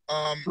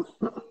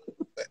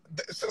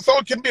 So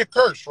it can be a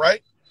curse,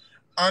 right?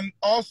 And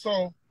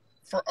also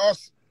for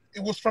us,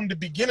 it was from the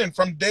beginning,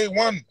 from day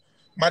one.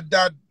 My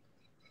dad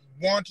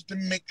wanted to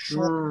make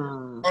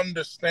sure I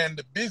understand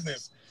the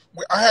business.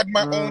 I had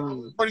my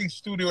own recording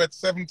studio at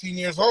 17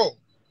 years old,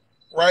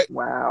 right?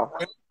 Wow.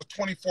 It was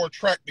 24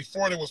 track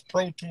before there was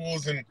Pro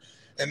Tools and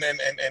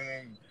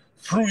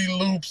Fruity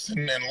Loops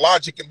and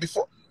Logic, and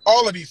before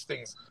all of these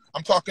things.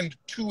 I'm talking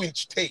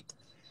 2-inch tape.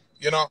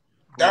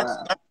 That's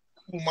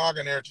who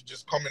Morgan heritage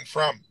is coming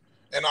from.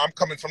 And I'm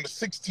coming from the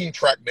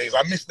 16-track days.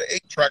 I missed the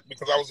 8-track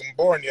because I wasn't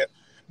born yet.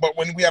 But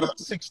when we had a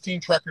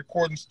 16-track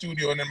recording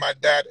studio, and then my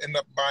dad ended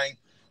up buying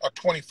a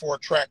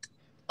 24-track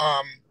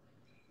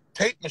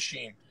tape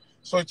machine.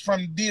 So it's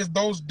from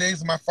those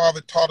days my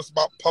father taught us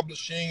about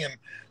publishing and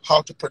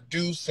how to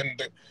produce.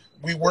 And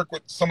we work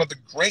with some of the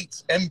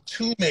greats,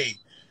 M2 May,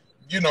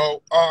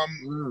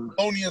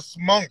 Thelonious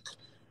Monk.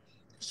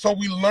 So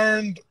we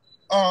learned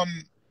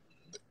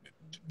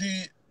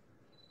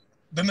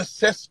the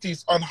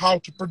necessities on how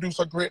to produce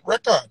a great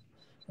record.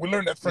 We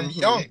learned that from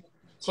young.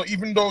 So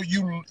even though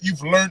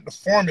you've learned the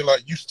formula,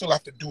 you still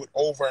have to do it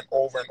over and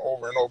over and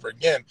over and over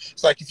again.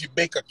 It's like if you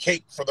bake a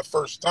cake for the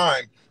first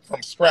time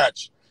from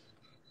scratch,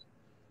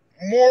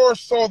 more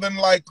so than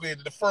likely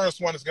the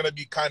first one is going to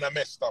be kind of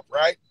messed up,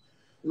 right?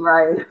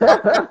 Right.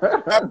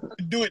 After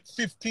you do it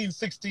 15,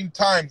 16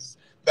 times,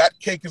 that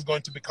cake is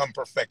going to become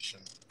perfection.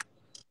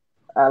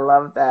 I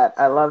love that.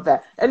 I love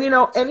that. And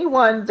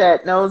anyone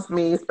that knows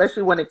me,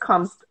 especially when it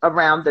comes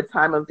around the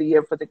time of the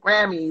year for the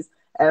Grammys,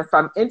 and if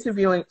I'm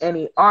interviewing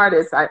any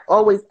artist, I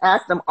always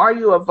ask them, are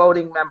you a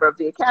voting member of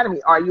the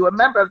Academy? Are you a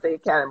member of the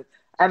Academy?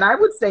 And I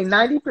would say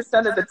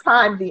 90% of the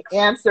time, the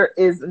answer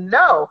is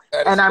no.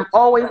 And I'm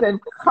always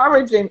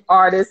encouraging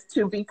artists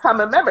to become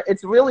a member.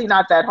 It's really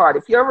not that hard.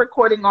 If you're a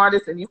recording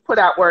artist and you put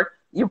out work,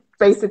 you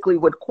basically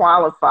would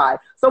qualify.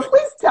 So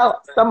please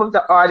tell some of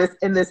the artists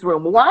in this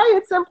room why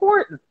it's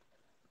important.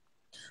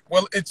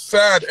 Well, it's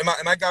sad, and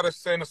I got to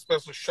send a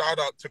special shout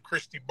out to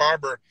Christy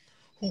Barber,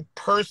 who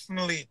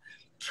personally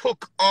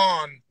took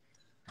on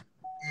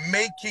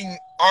making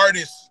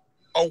artists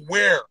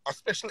aware,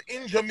 especially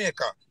in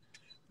Jamaica.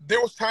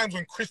 There was times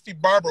when Christy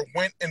Barber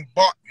went and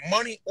bought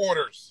money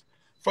orders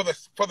for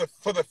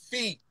the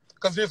fee,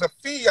 because there's a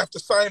fee you have to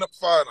sign up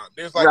for.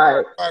 There's like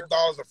Right.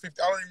 $5 or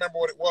 50. I don't remember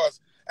what it was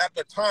at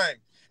the time.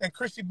 And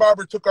Christy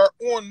Barber took our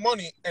own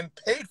money and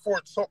paid for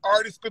it so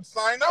artists could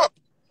sign up.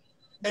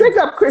 Big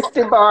up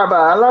Christy Barber.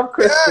 I love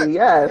Christy.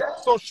 Yes.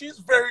 So she's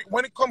very,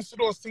 when it comes to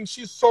those things,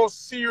 she's so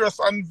serious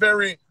and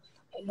very,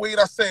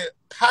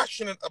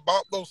 passionate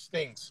about those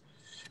things.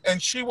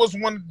 And she was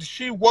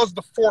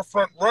the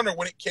forefront runner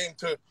when it came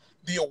to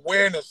the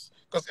awareness,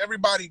 because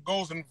everybody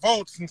goes and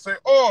votes and say,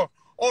 oh,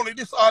 only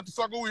this artist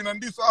are going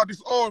and this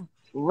artist, oh.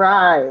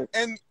 Right.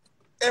 And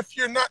if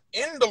you're not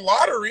in the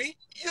lottery,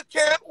 you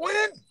can't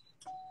win.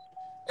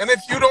 And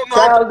if you don't know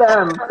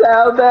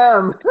tell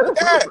them.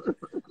 Yeah.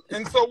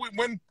 And so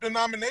when the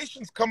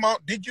nominations come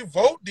out, did you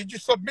vote? Did you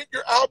submit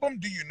your album?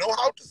 Do you know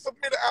how to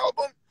submit an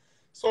album?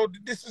 So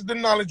this is the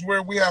knowledge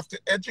where we have to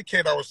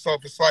educate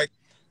ourselves. It's like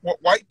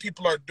what white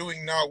people are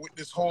doing now with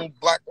this whole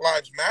Black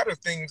Lives Matter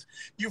things.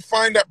 You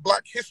find that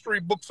Black history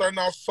books are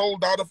now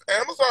sold out of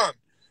Amazon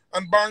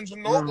and Barnes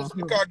and Nobles,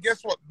 because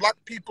guess what? Black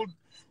people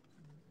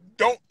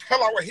don't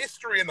tell our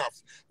history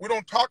enough. We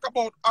don't talk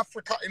about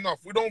Africa enough.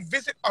 We don't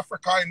visit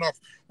Africa enough.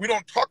 We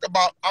don't talk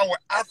about our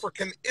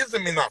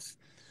Africanism enough.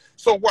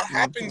 So what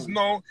happens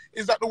now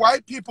is that the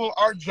white people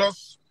are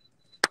just,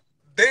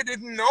 they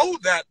didn't know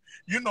that,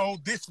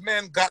 this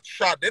man got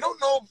shot. They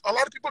don't know, a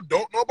lot of people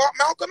don't know about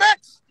Malcolm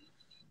X.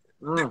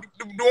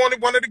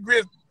 One of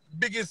the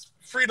biggest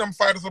freedom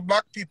fighters of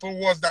Black people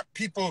was that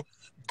people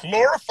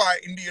glorify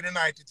in the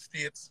United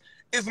States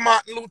is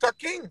Martin Luther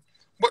King.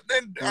 But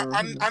then,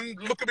 and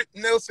look at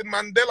Nelson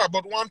Mandela,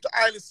 but want to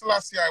Haile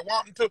Selassie, I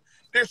want to,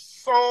 there's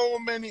so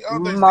many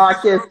others.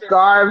 Marcus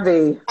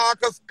Garvey,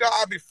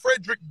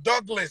 Frederick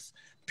Douglass.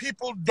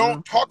 People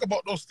don't talk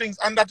about those things,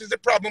 and that is the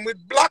problem with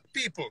Black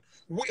people.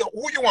 Who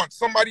you want?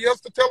 Somebody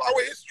else to tell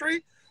our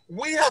history?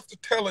 We have to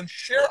tell and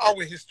share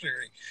our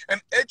history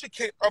and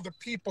educate other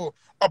people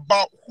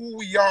about who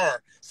we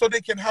are, so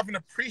they can have an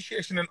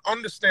appreciation and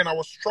understand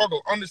our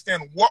struggle,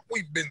 understand what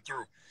we've been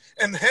through.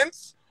 And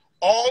hence,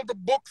 all the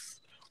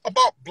books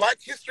about Black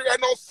history I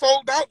know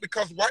sold out,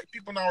 because white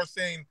people now are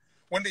saying,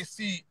 when they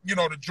see,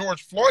 the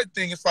George Floyd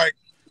thing, it's like,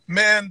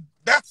 man,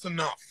 that's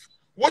enough.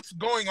 What's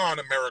going on,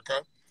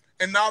 America?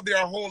 And now they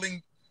are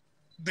holding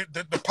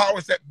the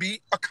powers that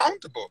be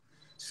accountable.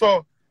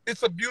 So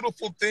it's a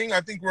beautiful thing.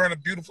 I think we're in a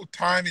beautiful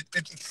time.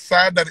 It's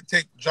sad that it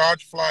takes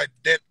George Floyd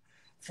death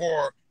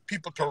for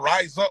people to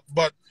rise up.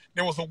 But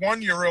there was a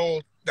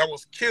 1-year-old that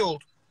was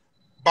killed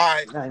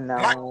by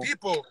Black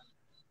people.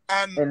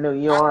 And in New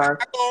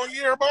York. I don't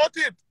hear about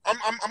it.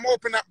 I'm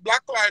hoping that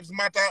Black Lives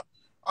Matter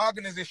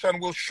organization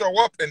will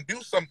show up and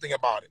do something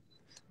about it,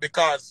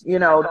 because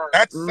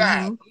that's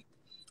sad.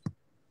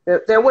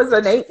 There was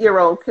an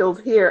 8-year-old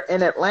killed here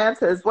in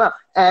Atlanta as well.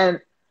 And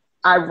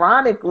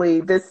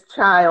ironically, this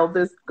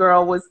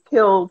girl was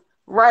killed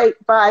right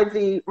by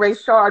the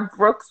Rayshard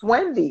Brooks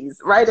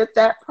Wendy's, right at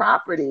that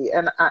property.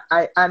 And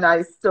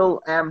I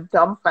still am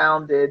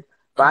dumbfounded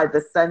by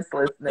the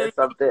senselessness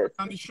of this.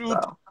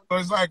 So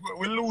it's like,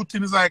 we're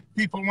looting, it's like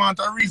people want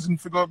a reason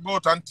to go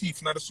out and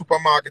thief in the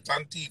supermarket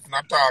and thief in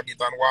Target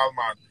and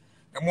Walmart.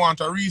 They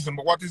want a reason,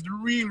 but what is the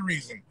real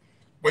reason?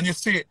 When you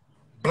say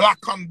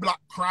black on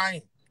black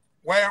crime,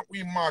 why aren't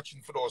we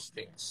marching for those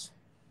things?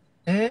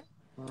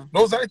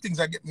 Those are the things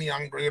that get me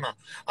angry,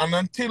 And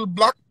until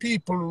Black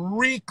people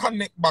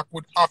reconnect back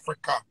with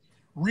Africa,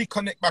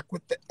 reconnect back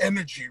with the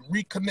energy,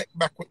 reconnect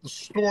back with the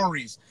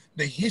stories,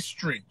 the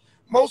history.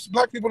 Most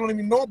Black people don't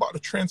even know about the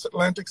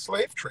transatlantic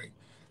slave trade.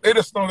 They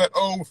just know that,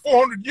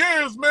 400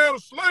 years, man,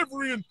 of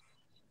slavery. And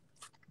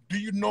do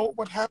you know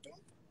what happened?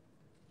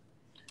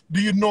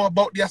 Do you know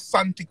about the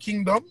Asante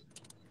Kingdom?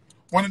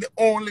 One of the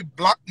only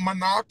Black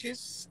monarchies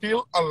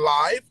still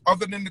alive,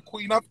 other than the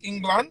Queen of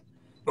England,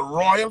 the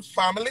royal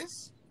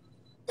families.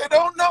 They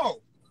don't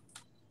know.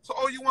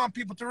 So, you want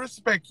people to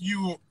respect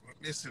you.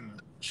 Listen,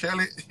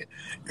 Shelley,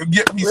 you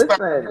get me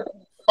started.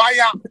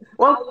 Fire.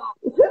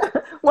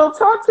 Well,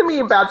 talk to me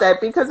about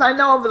that, because I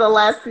know over the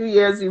last few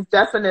years you've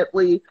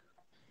definitely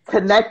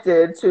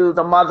connected to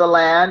the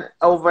motherland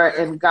over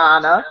in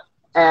Ghana,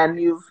 and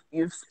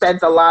you've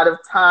spent a lot of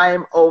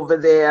time over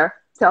there.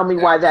 Tell me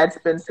why that's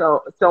been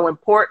so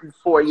important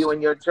for you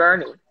in your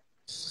journey.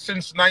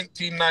 Since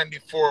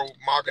 1994,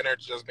 Morgan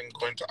Energy has been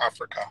going to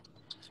Africa.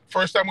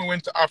 First time we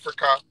went to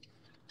Africa,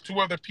 2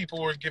 other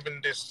people were given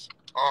this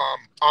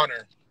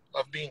honor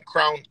of being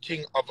crowned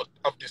king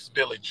of this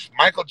village.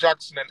 Michael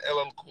Jackson and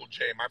LL Cool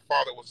J. My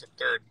father was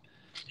the 3rd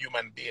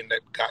human being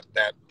that got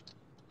that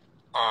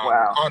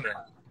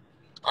honor.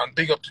 And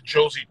big up to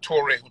Josie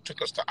Torre, who took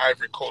us to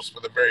Ivory Coast for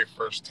the very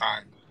first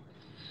time.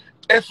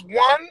 If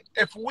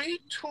we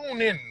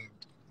tune in,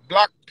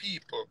 Black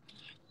people,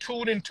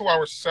 tune into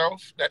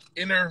ourselves, that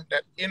inner,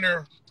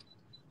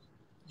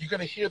 you're going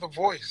to hear the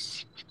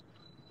voice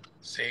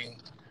saying,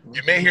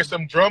 you may hear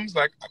some drums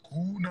like,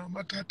 Hakuna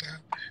Matata,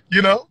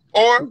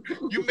 or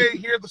you may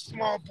hear the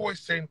small voice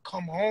saying,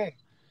 come home.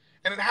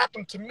 And it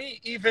happened to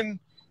me even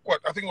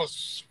what, I think it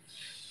was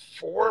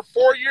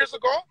four years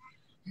ago,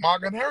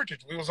 Morgan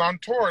Heritage. We was on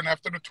tour, and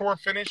after the tour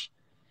finished,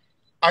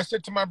 I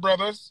said to my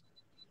brothers,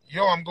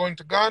 yo, I'm going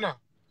to Ghana. I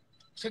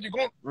said, you're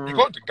going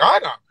to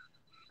Ghana?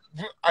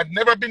 I've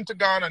never been to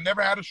Ghana,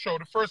 never had a show.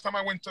 The first time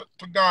I went to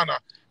Ghana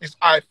is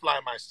I Fly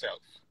Myself.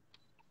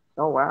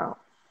 Oh, wow.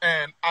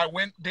 And I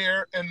went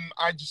there, and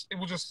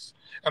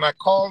and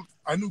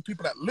I knew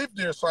people that lived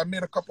there, so I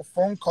made a couple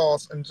phone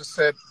calls and just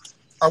said,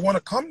 I want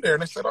to come there.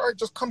 And they said, all right,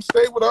 just come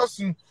stay with us.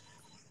 And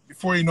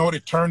before you know it,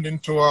 it turned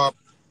into a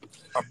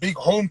big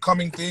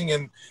homecoming thing,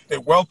 and they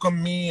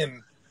welcomed me,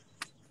 and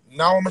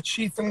now I'm a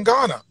chief in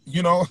Ghana.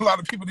 You know, a lot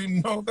of people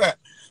didn't know that.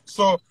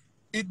 So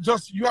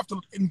you have to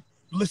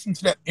listen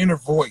to that inner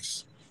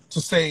voice to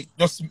say,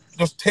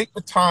 just take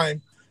the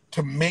time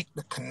to make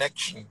the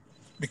connection.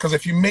 Because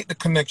if you make the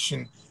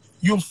connection,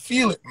 you'll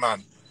feel it,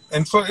 man.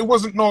 And so it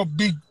wasn't no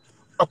big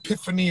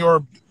epiphany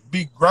or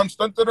big Gramps,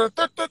 we're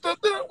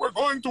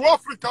going to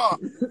Africa.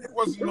 It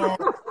wasn't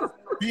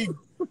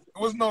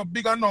no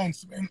big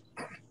announcement.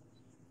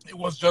 It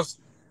was just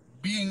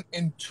being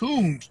in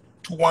tune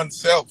to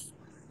oneself.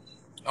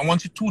 And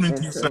once you tune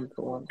into yourself,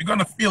 you're going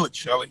to feel it,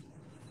 Shelley.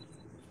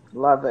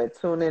 Love it.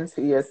 Tune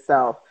into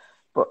yourself.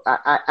 But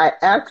I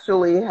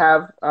actually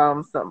have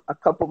a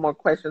couple more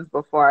questions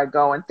before I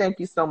go. And thank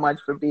you so much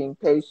for being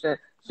patient.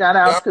 Shout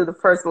out to the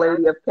First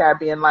Lady of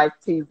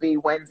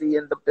Caribbeanlifetv, Wendy,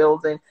 in the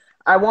building.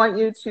 I want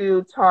you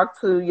to talk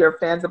to your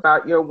fans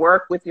about your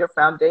work with your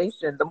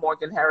foundation, the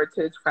Morgan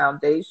Heritage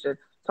Foundation.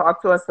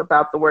 Talk to us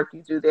about the work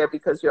you do there,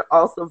 because you're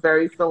also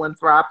very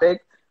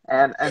philanthropic,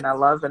 and I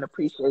love and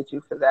appreciate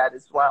you for that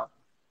as well.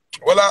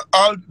 Well,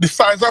 the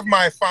size of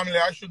my family,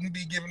 I shouldn't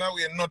be giving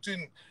away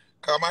nothing.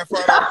 Because my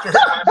father,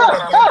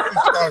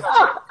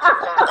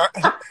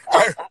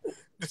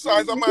 the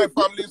size of my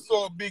family is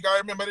so big. I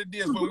remember the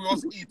days when we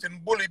was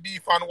eating bully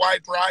beef and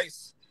white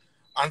rice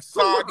and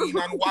sardine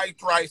and white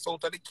rice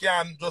out of the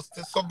can just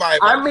to survive.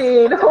 I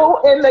mean,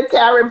 who in the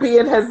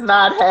Caribbean has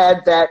not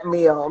had that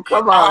meal?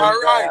 Come on.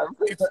 All right.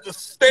 It's the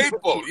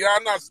staple. You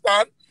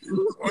understand?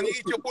 When you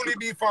eat your bully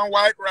beef and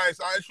white rice,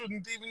 I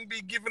shouldn't even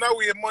be giving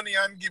away money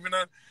and giving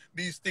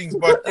these things.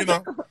 But, you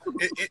know,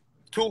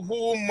 to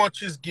whom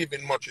much is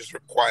given, much is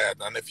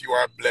required. And if you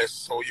are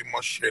blessed, so you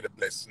must share the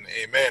blessing.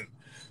 Amen.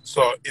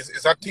 So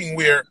it's a thing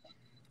where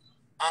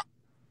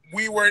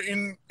we were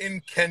in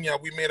Kenya.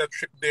 We made a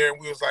trip there, and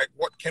we was like,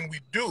 what can we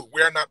do?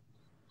 We are not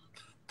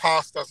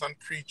pastors and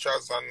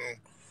preachers and,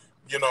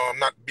 you know, I'm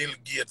not Bill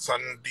Gates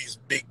and these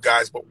big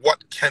guys, but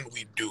what can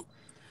we do?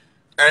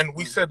 And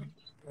we said,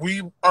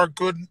 we are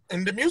good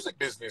in the music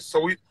business.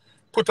 So we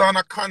put on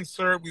a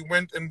concert. We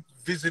went and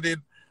visited,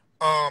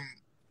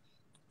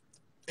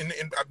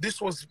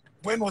 this was,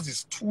 when was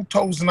this?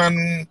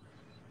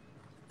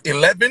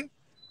 2011.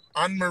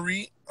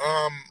 Anne-Marie,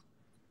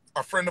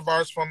 a friend of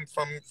ours from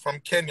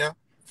Kenya,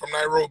 from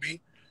Nairobi.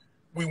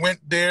 We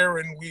went there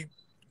and we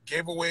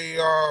gave away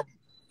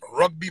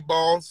rugby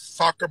balls,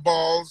 soccer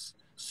balls,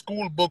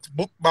 school books,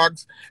 book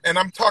bags. And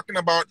you're talking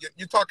about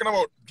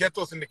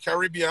ghettos in the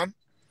Caribbean.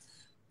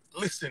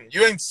 Listen,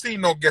 you ain't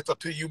seen no ghetto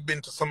till you've been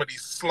to some of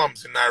these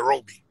slums in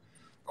Nairobi,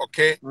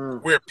 okay?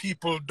 Where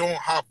people don't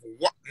have,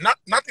 not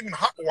even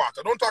hot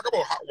water. Don't talk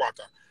about hot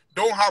water.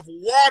 Don't have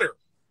water.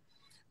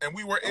 And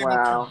we were able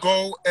to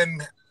go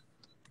and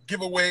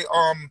give away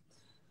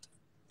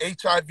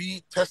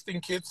HIV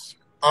testing kits,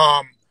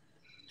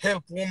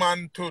 help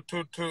women to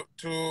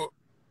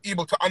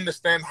able to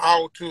understand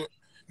how to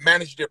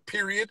manage their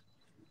period.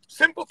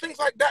 Simple things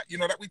like that, you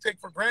know, that we take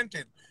for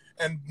granted.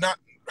 And not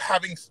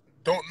having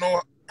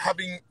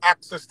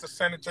access to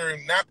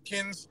sanitary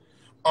napkins,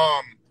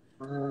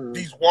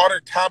 these water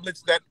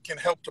tablets that can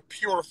help to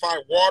purify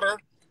water.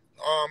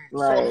 So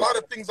a lot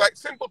of things, like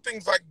simple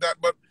things like that.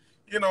 But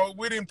you know,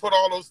 we didn't put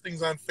all those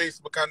things on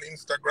Facebook and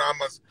Instagram.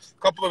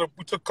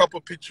 We took a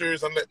couple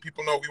pictures and let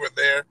people know we were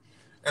there.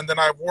 And then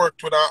I've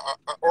worked with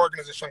an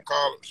organization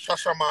called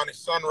Shashamane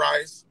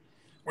Sunrise,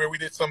 where we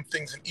did some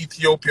things in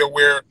Ethiopia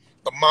where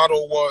the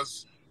motto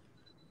was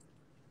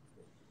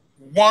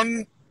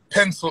 1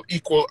 pencil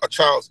equal a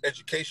child's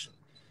education.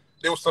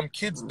 There were some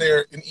kids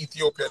there in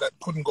Ethiopia that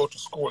couldn't go to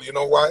school. You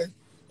know why?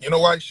 You know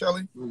why,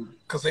 Shelley?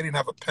 Because they didn't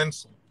have a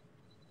pencil.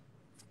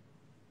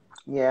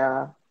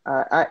 Yeah.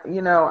 I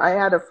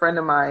had a friend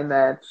of mine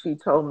that she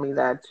told me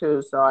that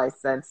too, so I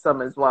sent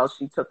some as well.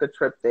 She took a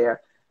trip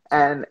there,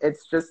 and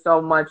it's just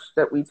so much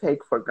that we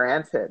take for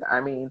granted. I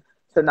mean,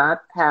 to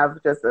not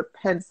have just a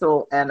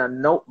pencil and a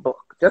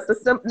notebook, just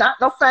not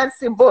no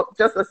fancy book,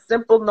 just a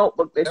simple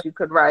notebook that you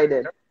could write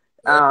in,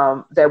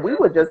 that we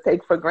would just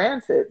take for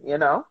granted, you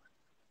know?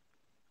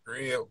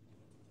 Real.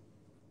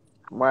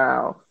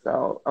 Wow,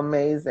 so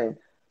amazing.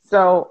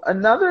 So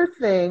another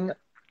thing,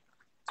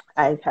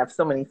 I have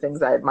so many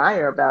things I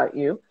admire about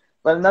you,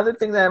 but another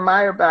thing that I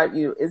admire about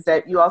you is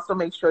that you also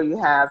make sure you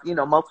have, you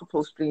know,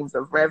 multiple streams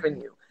of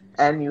revenue,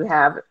 and you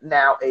have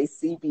now a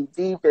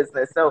CBD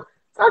business. So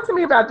talk to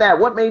me about that.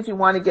 What made you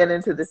want to get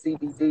into the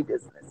CBD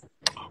business?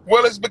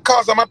 Well, it's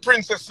because I'm a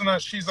princess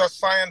and she's a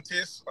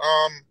scientist.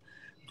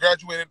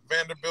 graduated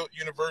Vanderbilt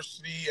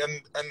University,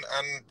 and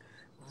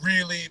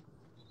really,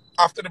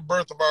 after the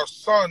birth of our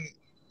son,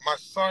 my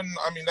son,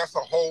 I mean, that's a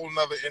whole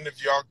nother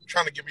interview. I'm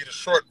trying to give you the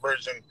short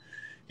version.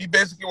 He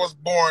basically was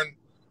born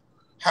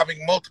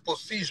having multiple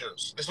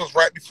seizures. This was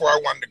right before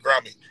I won the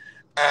Grammy.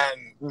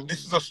 And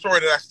this is a story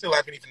that I still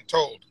haven't even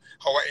told,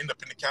 how I ended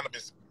up in the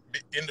cannabis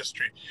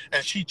industry.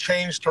 And she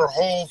changed her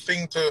whole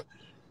thing to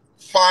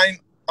find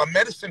a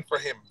medicine for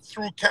him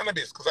through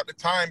cannabis, because at the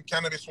time,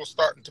 cannabis was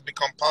starting to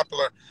become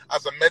popular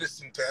as a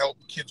medicine to help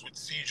kids with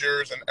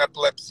seizures and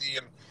epilepsy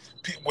and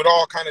with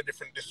all kind of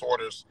different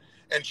disorders.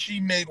 And she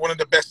made one of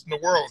the best in the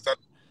world that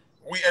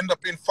we end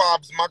up in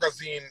Forbes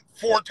magazine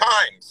 4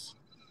 times.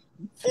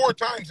 4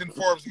 times in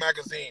Forbes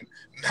magazine.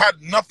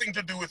 Had nothing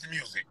to do with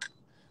music.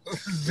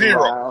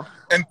 0. Wow.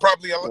 And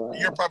probably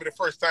you're probably the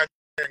first time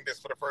hearing this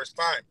for the first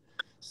time.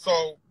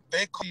 So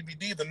they call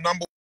CBD the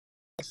number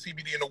 1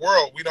 CBD in the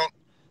world. We don't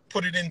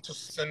put it into,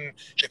 and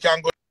you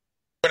can go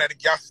at the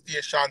gas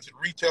stations. It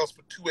retails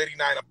for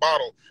 $2.89 a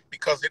bottle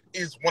because it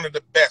is one of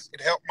the best.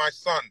 It helped my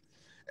son.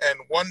 And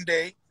one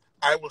day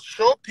I will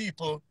show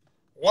people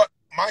what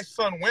my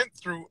son went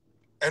through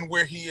and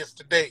where he is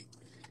today.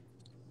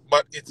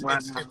 But it's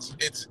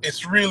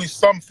really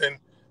something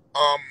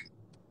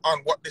on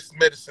what this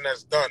medicine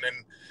has done.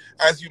 And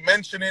as you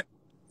mentioned it,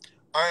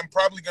 I'm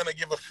probably gonna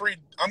give a free.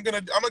 I'm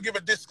gonna give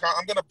a discount.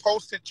 I'm gonna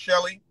post it,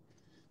 Shelley,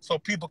 so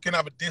people can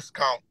have a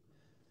discount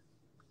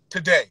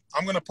today.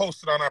 I'm gonna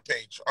post it on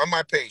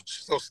my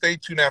page. So stay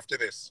tuned after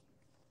this.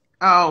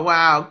 Oh,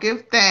 wow.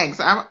 Give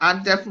thanks.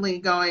 I'm definitely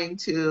going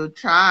to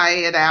try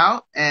it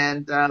out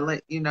and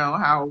let you know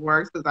how it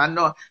works, because I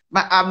know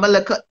I'm a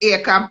little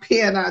ache and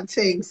pain and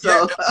things.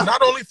 So yeah,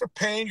 not only for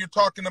pain, you're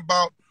talking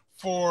about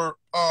for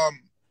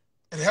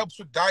it helps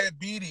with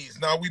diabetes.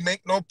 Now, we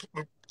make no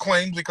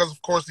claims because, of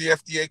course, the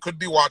FDA could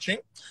be watching,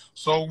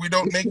 so we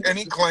don't make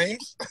any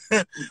claims.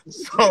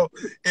 So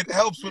it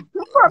helps with.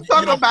 I'm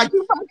talking about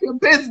your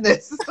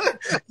business.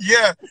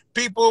 Yeah,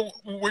 people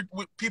with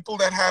people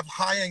that have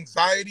high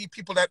anxiety,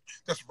 people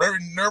that's very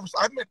nervous.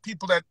 I've met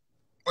people that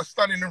were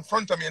standing in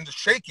front of me and just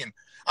shaking.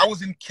 I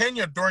was in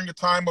Kenya during the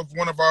time of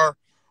one of our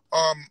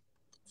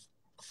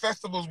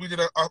festivals. We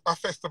did a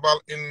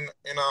festival in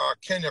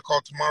Kenya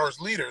called Tomorrow's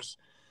Leaders,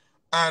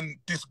 and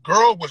this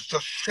girl was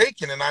just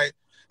shaking, and I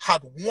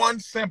had 1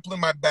 sample in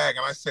my bag,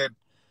 and I said,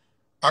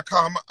 I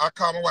called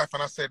my wife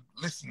and I said,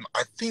 listen,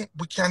 I think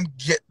we can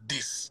get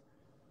this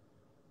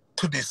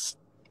to this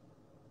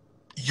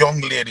young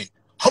lady.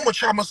 How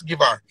much I must give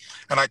her?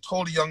 And I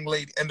told the young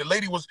lady, and the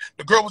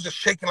girl was just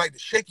shaking like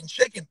this,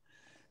 shaking.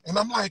 And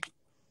I'm like,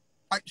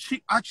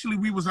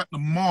 we was at the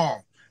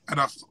mall at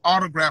an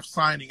autograph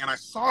signing, and I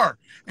saw her,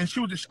 and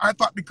she was just, I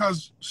thought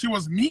because she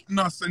was meeting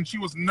us and she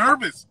was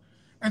nervous,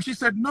 and she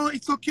said, no,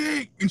 it's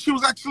okay. And she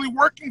was actually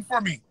working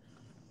for me.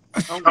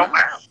 Oh,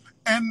 wow.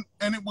 And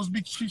it was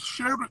because she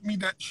shared with me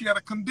that she had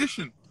a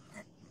condition.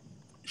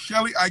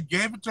 Shelley, I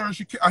gave it to her.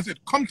 I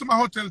said, come to my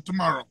hotel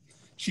tomorrow.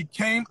 She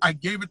came, I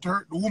gave it to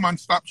her. The woman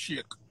stopped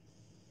shaking.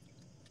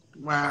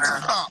 Wow.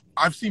 Stop.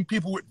 I've seen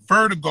people with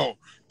vertigo,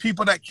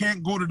 people that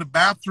can't go to the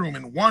bathroom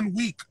in 1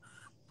 week,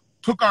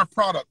 took our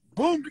product.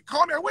 Boom, they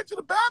called me. I went to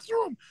the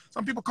bathroom.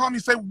 Some people call me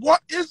and say,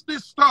 what is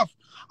this stuff?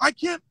 I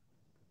can't.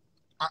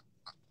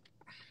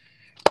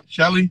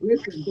 Shelley?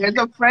 Listen, there's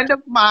a friend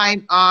of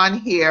mine on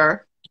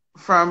here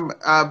from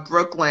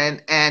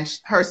Brooklyn, and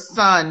her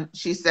son,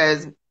 she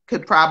says,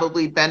 could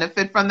probably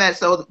benefit from that.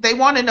 So they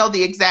want to know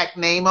the exact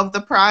name of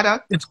the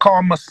product. It's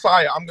called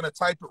Messiah. I'm going to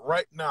type it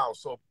right now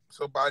so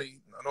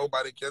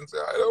nobody can say,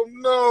 I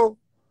don't know.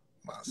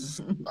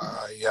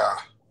 Messiah.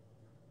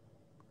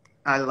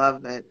 I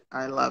love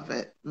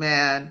it.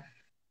 Man,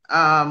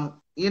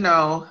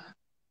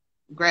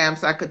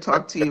 Gramps, I could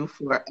talk to you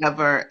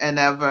forever and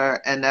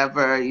ever and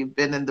ever. You've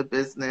been in the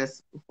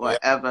business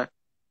forever. Yeah.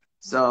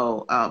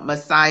 So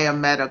Messiah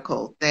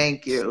Medical,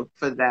 thank you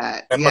for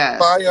that. And yes.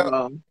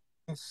 Messiah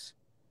means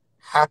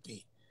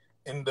happy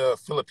in the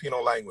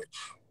Filipino language.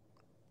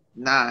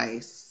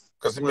 Nice.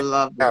 Because it we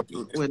love happy.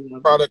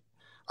 It. Product.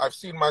 I've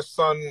seen my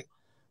son.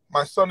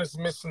 My son is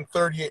missing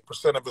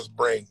 38% of his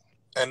brain.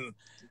 And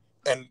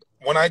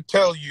when I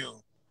tell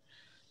you,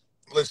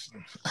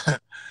 listen,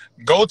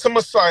 go to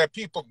Messiah.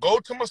 People, go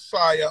to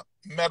Messiah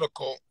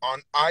Medical on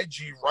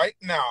IG right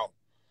now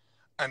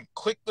and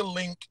click the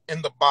link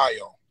in the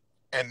bio,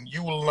 and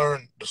you will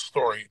learn the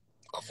story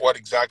of what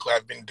exactly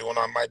I've been doing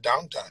on my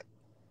downtime.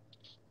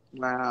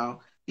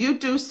 Wow. You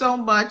do so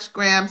much,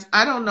 Gramps.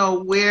 I don't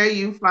know where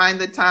you find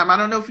the time. I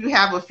don't know if you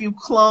have a few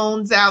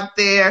clones out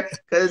there,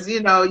 because,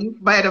 you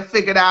might have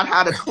figured out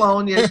how to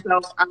clone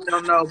yourself. I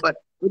don't know. But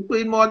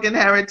between Morgan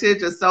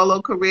Heritage, a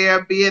solo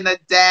career, being a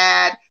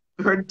dad,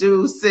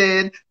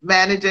 producing,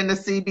 managing the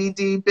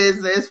CBD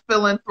business,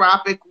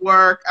 philanthropic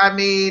work, I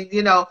mean,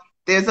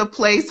 there's a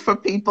place for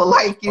people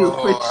like you.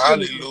 Oh,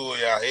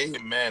 hallelujah.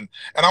 Amen.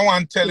 And I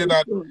want to tell you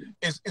that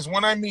is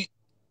when I meet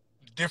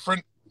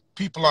different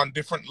people on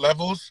different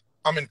levels,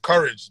 I'm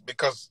encouraged,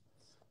 because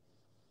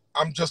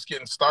I'm just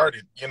getting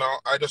started. You know,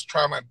 I just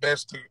try my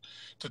best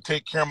to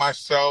take care of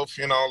myself.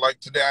 You know, like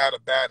today I had a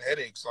bad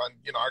headache, so I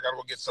got to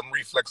go get some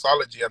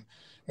reflexology. And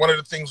one of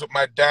the things with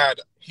my dad,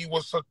 he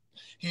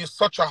is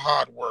such a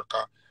hard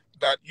worker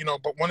that,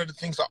 but one of the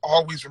things I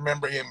always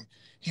remember him,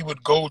 he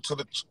would go to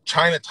the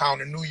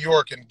Chinatown in New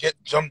York and get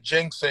jump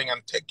ginseng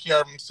and take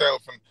care of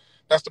himself. And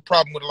that's the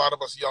problem with a lot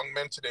of us young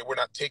men today. We're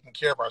not taking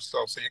care of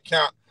ourselves. So you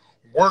can't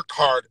work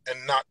hard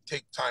and not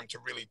take time to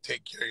really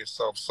take care of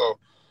yourself. So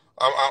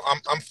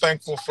I'm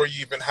thankful for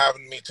you even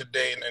having me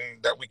today,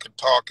 and that we could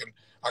talk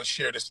and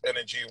share this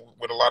energy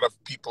with a lot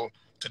of people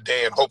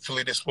today. And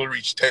hopefully this will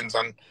reach tens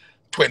and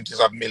twenties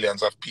of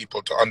millions of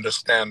people to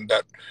understand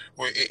that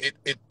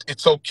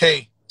it's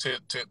okay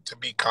to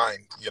be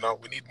kind.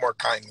 We need more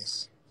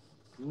kindness.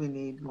 We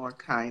need more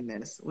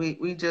kindness.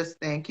 We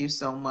just thank you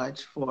so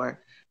much for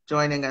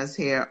joining us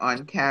here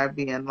on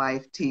Caribbean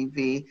Life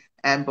TV.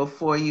 And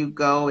before you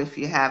go, if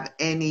you have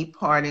any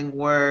parting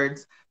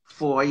words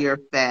for your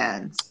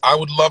fans. I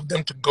would love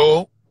them to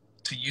go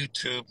to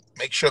YouTube.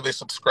 Make sure they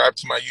subscribe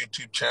to my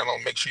YouTube channel.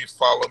 Make sure you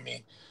follow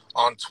me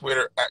on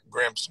Twitter at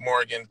Gramps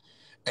Morgan,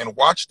 and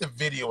watch the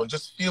video and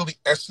just feel the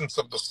essence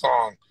of the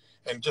song,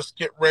 and just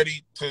get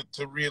ready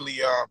to really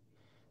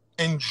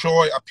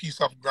enjoy a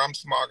piece of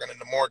Gramps Morgan and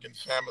the Morgan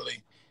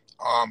family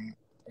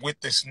with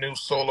this new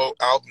solo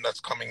album that's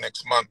coming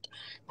next month.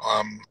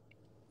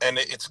 And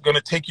it's going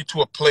to take you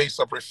to a place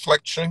of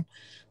reflection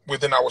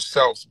within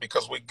ourselves,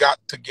 because we got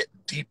to get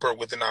deeper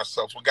within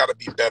ourselves. We got to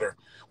be better.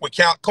 We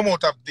can't come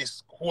out of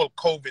this whole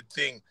COVID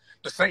thing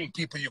the same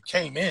people you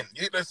came in.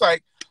 It's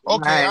like,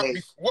 okay,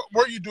 Right. what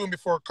were you doing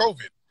before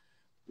COVID?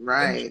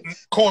 Right. And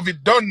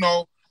COVID done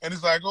know, and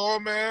it's like, oh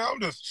man, I'm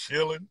just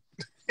chilling.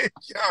 Yeah,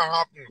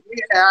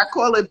 I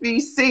call it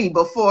BC,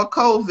 before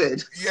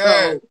COVID. Yeah.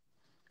 So,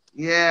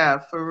 yeah,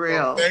 for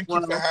real. So thank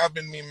you for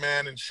having me,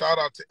 man, and shout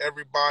out to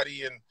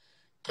everybody, and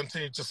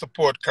continue to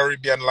support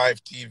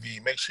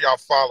Caribbeanlifetv. Make sure y'all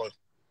follow.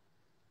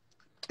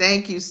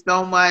 Thank you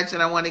so much.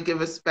 And I want to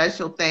give a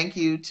special thank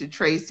you to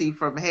Tracy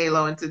from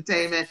Halo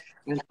Entertainment,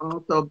 and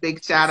also a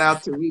big shout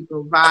out to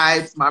Rico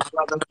Vibes, my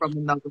brother from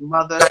another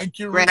mother. Thank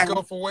you,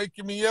 Rico, for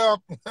waking me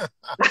up.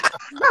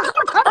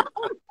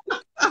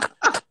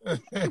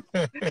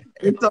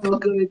 It's all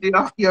good.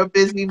 You're a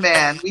busy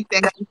man. We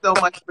thank you so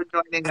much for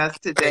joining us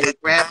today.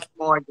 Gramps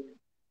Morgan.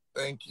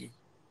 Thank you.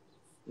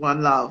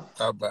 One love.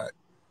 Bye-bye.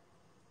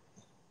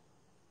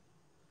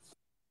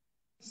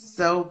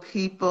 So,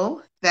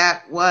 people,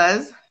 that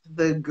was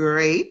the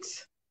great,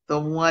 the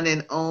one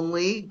and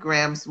only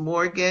Gramps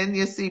Morgan.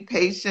 You see,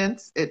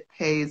 patience, it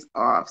pays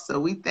off. So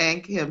we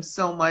thank him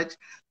so much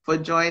for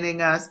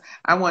joining us.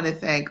 I want to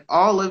thank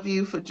all of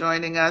you for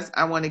joining us.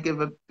 I want to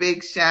give a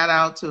big shout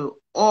out to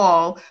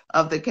all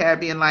of the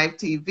Caribbean Life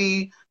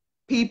TV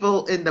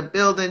people in the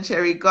building.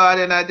 Cherry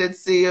Garden, I did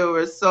see you.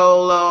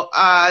 Rosolo,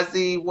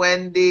 Ozzy,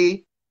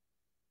 Wendy,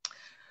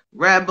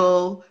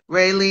 Rebel,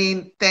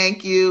 Raylene,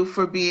 thank you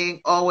for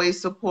being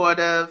always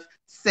supportive.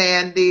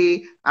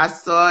 Sandy, I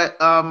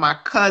saw my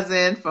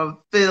cousin from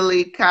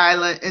Philly,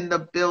 Kyla, in the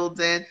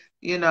building.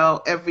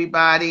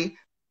 Everybody,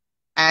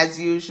 as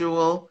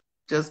usual,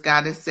 just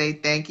got to say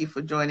thank you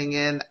for joining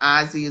in.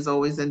 Ozzy is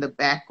always in the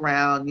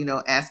background,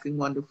 asking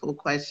wonderful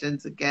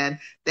questions again.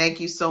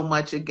 Thank you so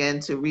much again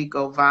to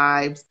Rico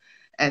Vibes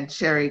and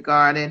Cherry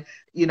Garden.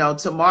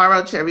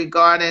 Tomorrow, Cherry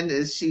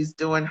Garden she's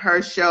doing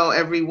her show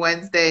every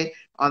Wednesday.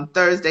 On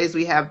Thursdays,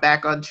 we have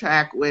Back on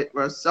Track with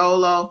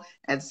Rosolo,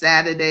 and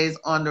Saturdays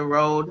on the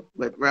road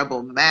with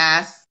Rebel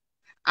Mass.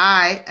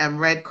 I am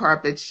Red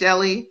Carpet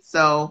Shelley,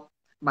 so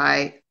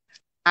my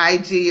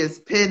IG is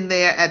pinned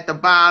there at the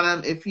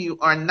bottom. If you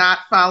are not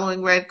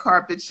following Red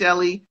Carpet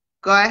Shelley,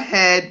 go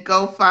ahead,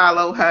 go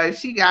follow her.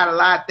 She got a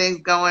lot of things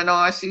going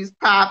on. She's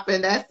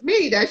popping. That's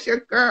me. That's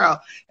your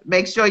girl.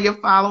 Make sure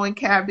you're following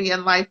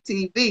Caribbean Life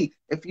TV.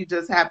 If you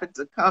just happen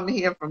to come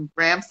here from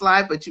Gramps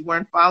Live, but you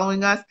weren't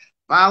following us,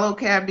 follow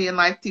Caribbean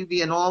Life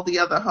TV and all the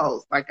other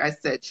hosts. Like I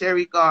said,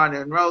 Cherry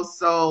Garden, Rose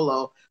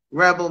Solo,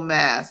 Rebel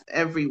Mass,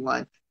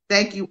 everyone.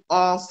 Thank you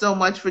all so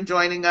much for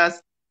joining us.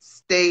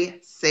 Stay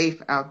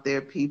safe out there,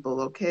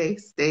 people, okay?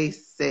 Stay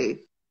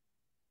safe.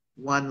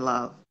 One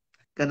love.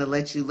 Gonna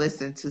let you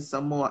listen to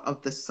some more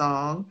of the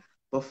song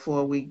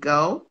before we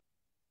go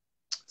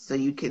so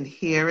you can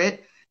hear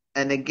it.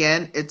 And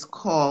again, it's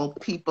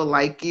called People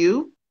Like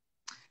You,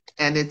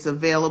 and it's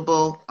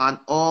available on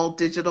all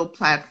digital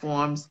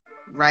platforms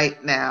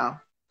right now.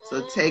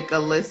 So take a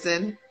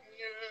listen.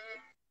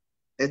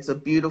 It's a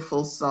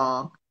beautiful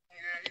song.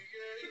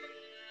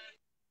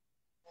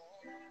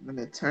 I'm going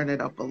to turn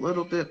it up a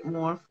little bit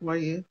more for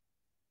you.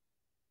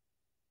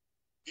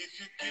 If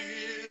you give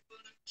a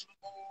little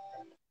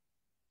more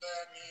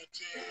than you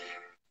take,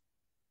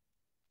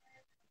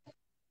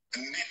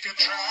 and if you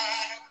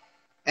try.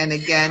 And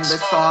again, the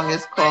song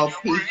is called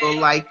People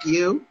Like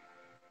You.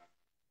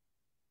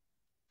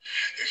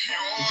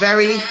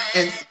 Very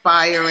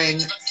inspiring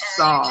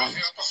song.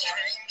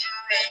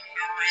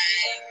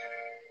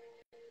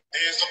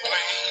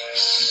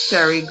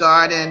 Cherry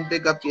Garden,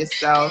 big up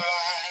yourself.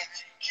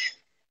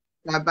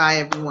 Bye-bye,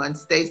 everyone.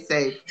 Stay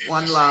safe.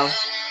 One love.